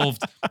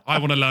involved. I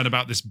want to learn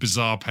about this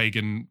bizarre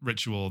pagan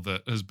ritual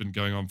that has been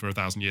going on for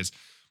 1,000 years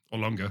or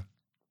longer."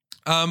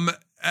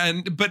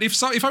 But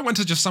if I went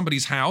to just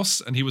somebody's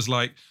house and he was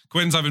like,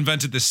 "Quinns, I've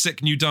invented this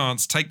sick new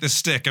dance. Take this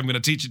stick. I'm going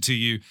to teach it to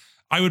you."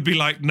 I would be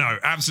like, "No,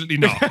 absolutely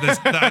not.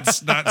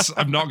 That's.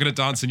 I'm not going to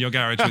dance in your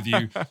garage with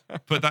you.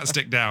 Put that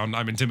stick down.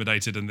 I'm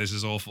intimidated, and this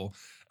is awful."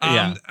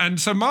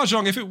 And so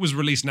Mahjong, if it was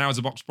released now as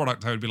a box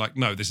product, I would be like,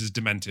 "No, this is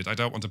demented. I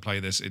don't want to play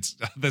this.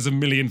 There's a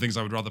million things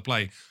I would rather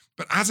play."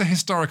 But as a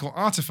historical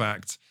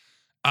artifact,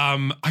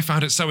 I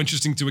found it so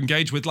interesting to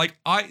engage with.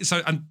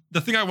 And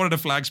the thing I wanted to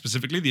flag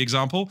specifically, the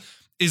example,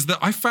 is that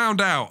I found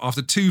out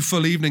after 2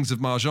 full evenings of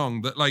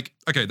Mahjong that, like,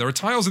 okay, there are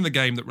tiles in the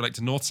game that relate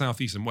to north,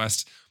 south, east, and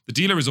west. The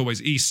dealer is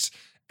always east.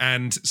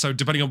 And so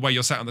depending on where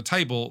you're sat on the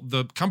table,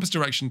 the compass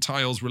direction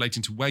tiles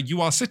relating to where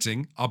you are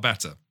sitting are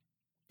better.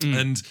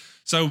 And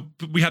so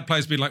we had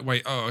players being like,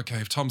 wait,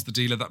 okay, if Tom's the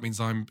dealer, that means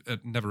I'm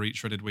never eat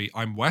shredded wheat,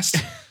 I'm west.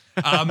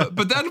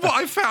 But then what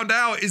I found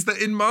out is that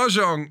in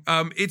Mahjong,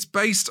 it's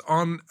based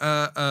on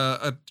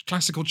a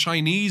classical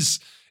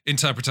Chinese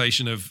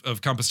interpretation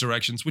of compass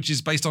directions, which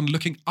is based on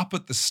looking up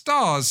at the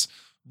stars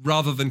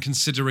rather than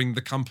considering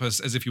the compass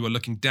as if you were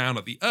looking down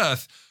at the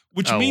earth,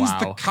 which means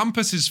the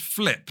compass is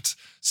flipped.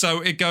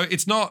 So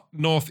it's not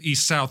north,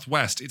 east, south,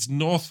 west. It's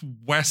north,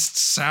 west,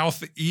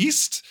 south,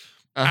 east.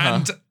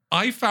 And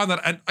I found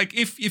that, and like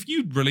if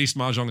you released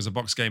Mahjong as a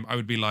box game, I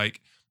would be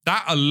like,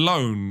 that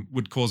alone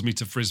would cause me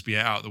to frisbee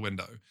it out the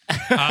window.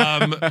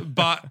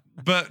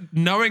 But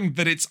knowing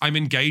that I'm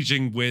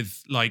engaging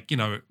with like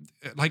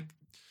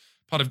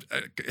part of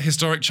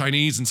historic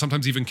Chinese and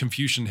sometimes even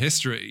Confucian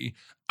history,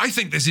 I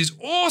think this is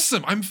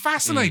awesome. I'm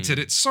fascinated.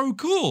 It's so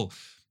cool.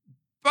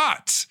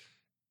 But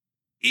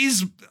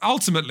is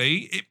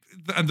ultimately,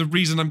 and the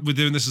reason we're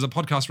doing this as a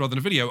podcast rather than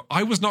a video,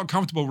 I was not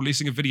comfortable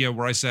releasing a video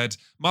where I said,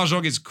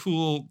 Mahjong is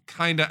cool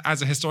kind of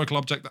as a historical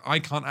object that I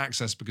can't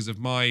access because of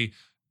my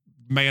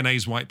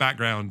mayonnaise white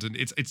background, and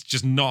it's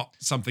just not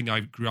something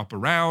I grew up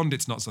around.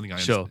 It's not something I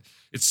understand.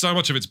 It's so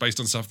much of it's based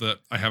on stuff that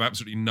I have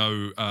absolutely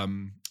no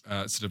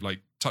sort of like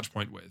touch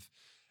point with.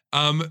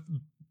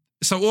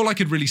 So all I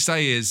could really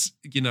say is,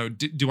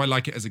 do I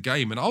like it as a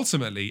game? And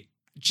ultimately,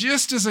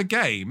 just as a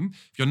game,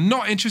 if you're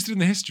not interested in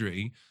the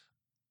history,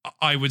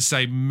 I would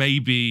say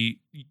maybe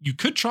you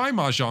could try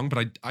Mahjong,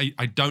 but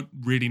I don't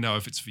really know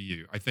if it's for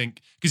you. I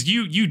think because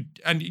you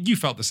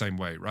felt the same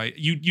way, right?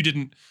 You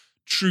didn't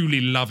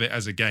truly love it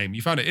as a game.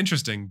 You found it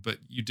interesting, but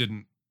you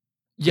didn't.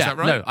 Yeah, is that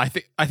right? No,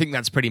 I think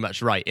that's pretty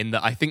much right. In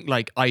that, I think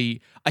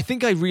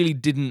I really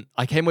didn't.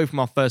 I came away from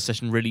our first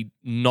session really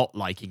not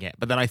liking it,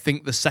 but then I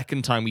think the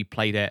second time we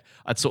played it,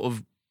 I'd sort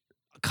of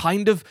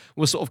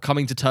was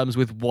coming to terms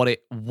with what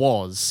it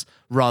was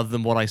rather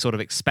than what I sort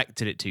of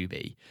expected it to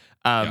be.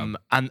 And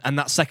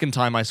that second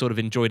time I sort of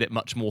enjoyed it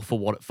much more for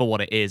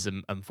what it is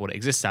and for what it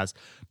exists as.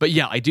 But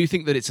yeah, I do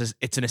think that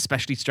it's an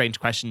especially strange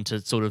question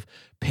to sort of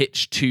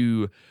pitch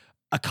to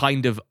a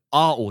kind of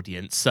our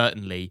audience,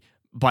 certainly,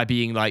 by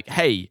being like,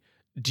 hey,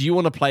 do you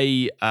want to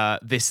play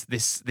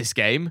this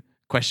game? ?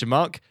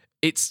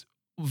 It's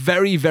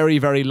very, very,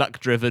 very luck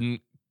driven,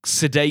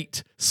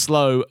 sedate,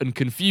 slow, and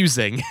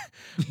confusing,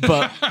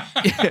 but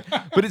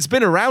but it's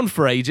been around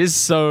for ages.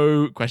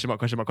 So ? I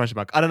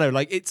don't know.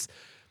 Like it's.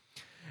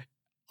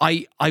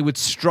 I would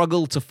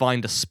struggle to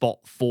find a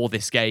spot for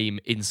this game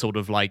in sort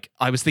of like,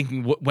 I was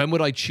thinking, when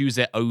would I choose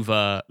it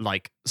over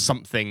like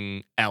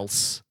something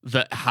else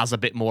that has a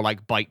bit more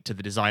like bite to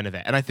the design of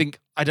it? And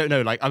I don't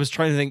know, like I was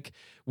trying to think,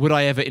 would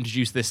I ever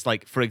introduce this,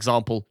 like, for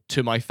example,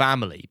 to my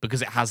family?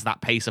 Because it has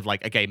that pace of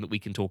like a game that we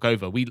can talk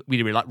over. We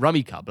really like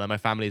Rummy Cub. Like, my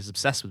family is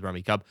obsessed with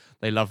Rummy Cub.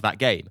 They love that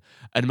game.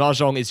 And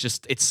Mahjong is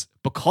just, it's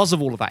because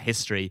of all of that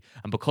history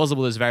and because of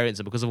all those variants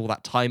and because of all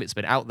that time it's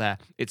been out there,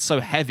 it's so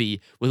heavy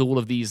with all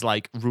of these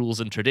like rules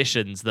and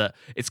traditions that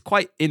it's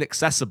quite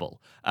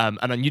inaccessible. And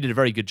then you did a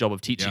very good job of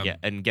teaching it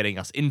and getting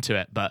us into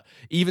it. But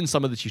even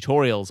some of the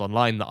tutorials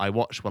online that I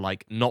watched were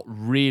like not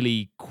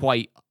really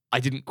quite, I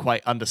didn't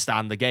quite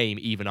understand the game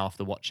even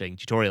after watching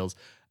tutorials.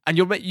 And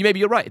maybe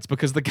you're right. It's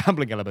because the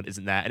gambling element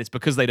isn't there, and it's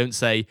because they don't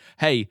say,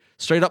 "Hey,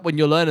 straight up when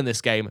you're learning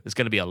this game, there's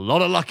going to be a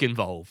lot of luck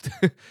involved."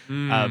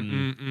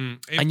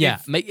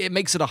 It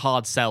makes it a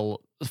hard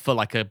sell for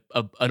like an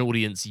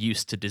audience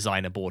used to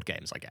designer board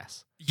games, I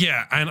guess.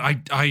 Yeah, and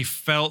I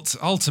felt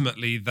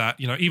ultimately that,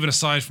 even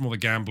aside from all the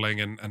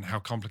gambling and how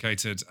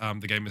complicated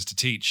the game is to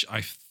teach,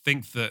 I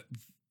think that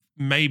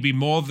maybe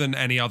more than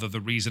any other,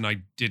 the reason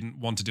I didn't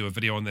want to do a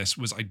video on this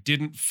was I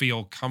didn't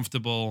feel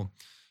comfortable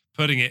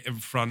putting it in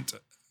front.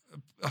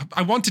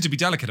 I wanted to be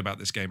delicate about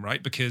this game,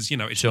 right? Because,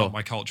 it's not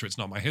my culture, it's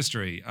not my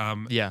history.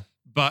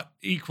 But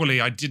equally,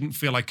 I didn't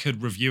feel I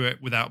could review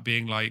it without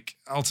being like,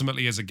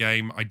 ultimately as a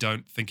game, I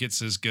don't think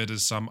it's as good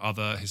as some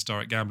other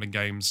historic gambling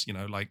games,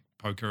 like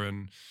poker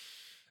and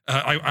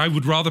I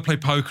would rather play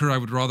poker. I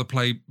would rather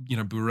play,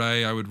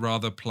 Bourret. I would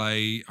rather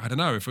play, I don't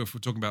know, if we're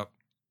talking about,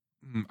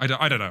 I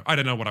don't know. I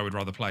don't know what I would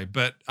rather play,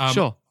 but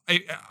Sure.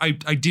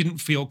 I didn't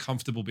feel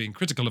comfortable being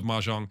critical of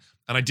Mahjong,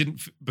 and I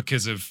didn't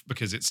because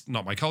it's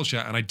not my culture,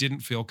 and I didn't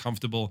feel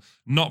comfortable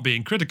not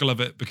being critical of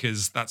it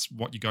because that's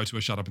what you go to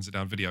a shut up and sit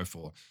down video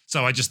for.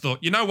 So I just thought,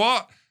 you know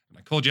what? And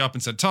I called you up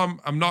and said,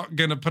 Tom, I'm not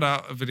going to put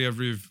out a video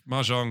review of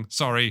Mahjong.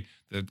 Sorry,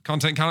 the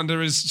content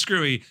calendar is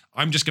screwy.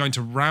 I'm just going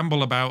to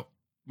ramble about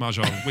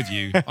Mahjong with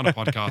you on a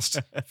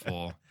podcast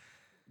for,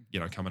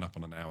 coming up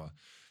on an hour.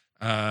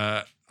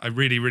 I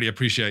really, really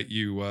appreciate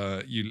you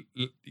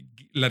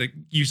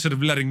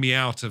letting me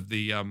out of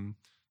the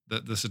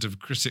sort of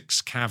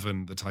critics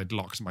cavern that I'd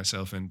locked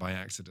myself in by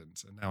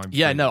accident, and now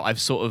I'm I've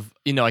sort of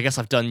I guess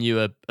I've done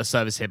you a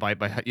service here by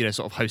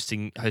sort of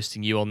hosting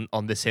you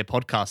on this here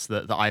podcast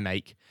that I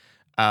make.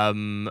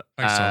 Thanks,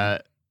 Tom.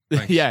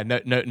 Thanks. Yeah,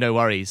 no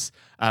worries.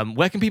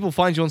 Where can people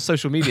find you on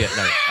social media?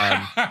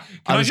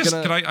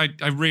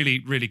 I really,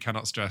 really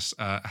cannot stress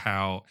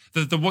how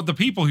the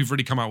people who've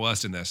really come out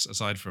worst in this,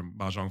 aside from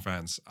Mahjong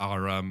fans,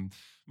 are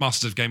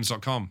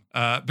mastersofgames.com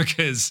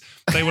because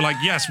they were like,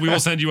 yes, we will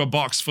send you a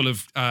box full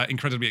of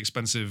incredibly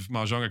expensive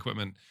Mahjong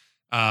equipment.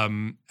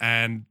 And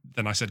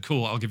then I said,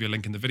 cool, I'll give you a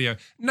link in the video.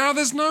 Now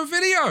there's no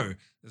video.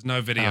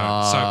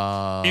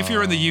 So if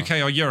you're in the UK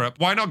or Europe,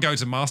 why not go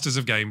to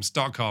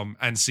mastersofgames.com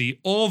and see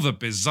all the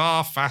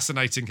bizarre,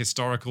 fascinating,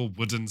 historical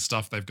wooden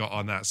stuff they've got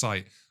on that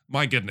site.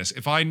 My goodness,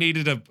 if I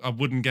needed a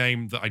wooden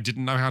game that I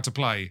didn't know how to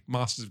play,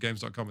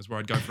 mastersofgames.com is where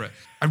I'd go for it.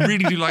 I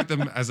really do like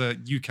them as a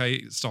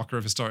UK stocker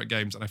of historic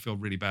games, and I feel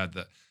really bad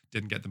that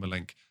didn't get them a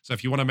link. So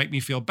if you want to make me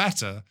feel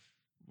better,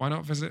 why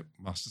not visit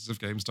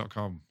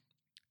mastersofgames.com?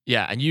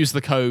 Yeah, and use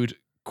the code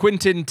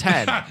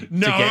Quintin10.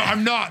 No,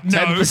 I'm not.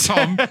 No,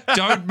 Tom,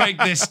 don't make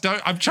this.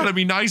 I'm trying to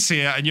be nice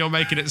here, and you're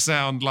making it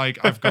sound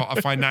like I've got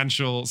a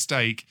financial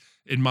stake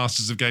in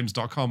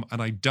mastersofgames.com,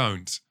 and I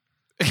don't.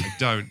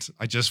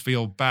 I just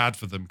feel bad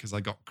for them because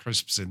I got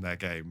crisps in their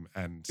game,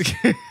 and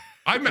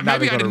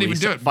maybe I didn't even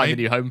do it. Find a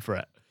new home for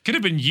it. Could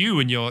have been you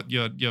and your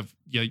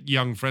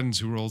young friends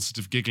who were all sort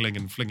of giggling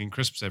and flinging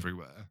crisps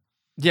everywhere.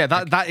 Yeah,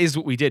 that is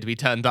what we did. We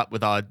turned up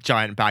with our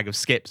giant bag of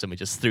skips and we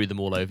just threw them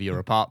all over your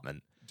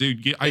apartment.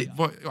 Dude, I don't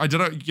know. I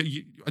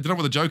don't know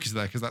what the joke is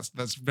there because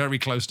that's very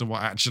close to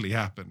what actually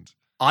happened.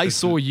 I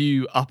saw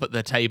you up at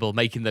the table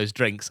making those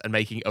drinks and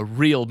making a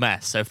real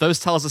mess. So if those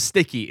tiles are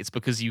sticky, it's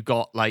because you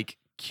got like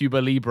Cuba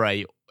Libre.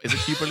 Is it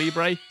Cuba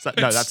Libre?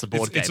 No, that's a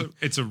board game.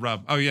 It's a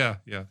rub. Oh yeah.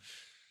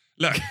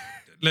 Look,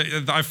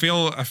 I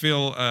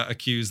feel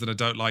accused that I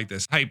don't like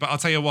this. Hey, but I'll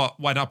tell you what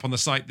went up on the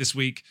site this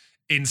week.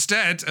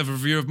 Instead of a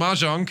review of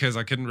Mahjong, because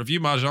I couldn't review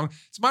Mahjong,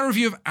 it's my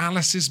review of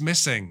Alice is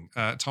Missing.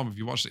 Tom, have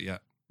you watched it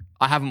yet?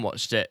 I haven't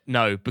watched it.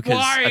 No, because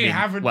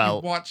haven't you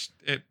watched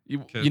it?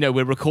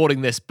 We're recording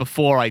this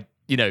before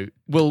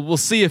we'll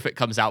see if it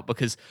comes out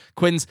because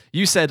Quins,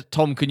 you said,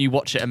 Tom, can you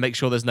watch it and make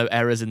sure there's no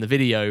errors in the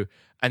video?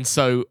 And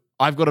so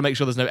I've got to make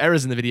sure there's no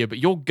errors in the video, but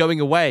you're going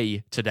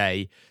away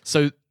today.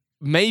 So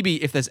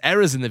maybe if there's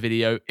errors in the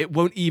video, it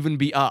won't even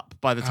be up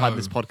by the time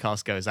this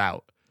podcast goes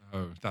out.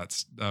 I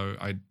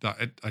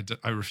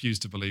refuse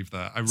to believe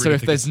that. So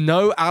if there's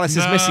no Alice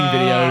is Missing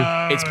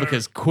video, it's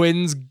because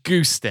Quinn's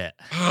goosed it.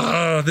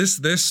 This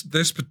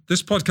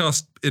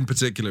podcast in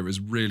particular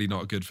is really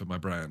not good for my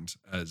brand.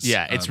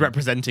 It's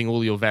representing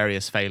all your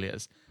various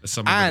failures.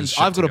 And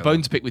I've got a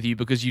bone to pick with you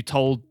because you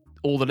told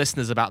all the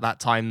listeners about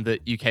that time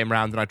that you came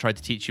around and I tried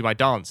to teach you my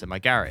dance in my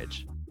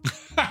garage.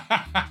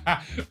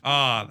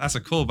 That's a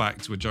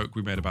callback to a joke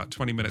we made about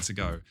 20 minutes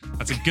ago.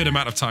 That's a good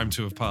amount of time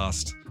to have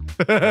passed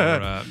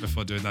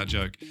before doing that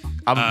joke.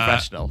 I'm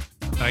professional.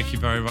 Thank you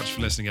very much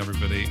for listening,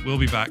 everybody. We'll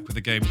be back with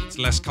a game that's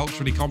less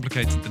culturally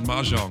complicated than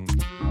Mahjong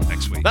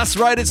next week. That's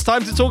right, it's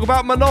time to talk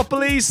about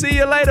Monopoly. See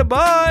you later,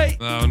 bye!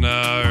 Oh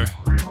no.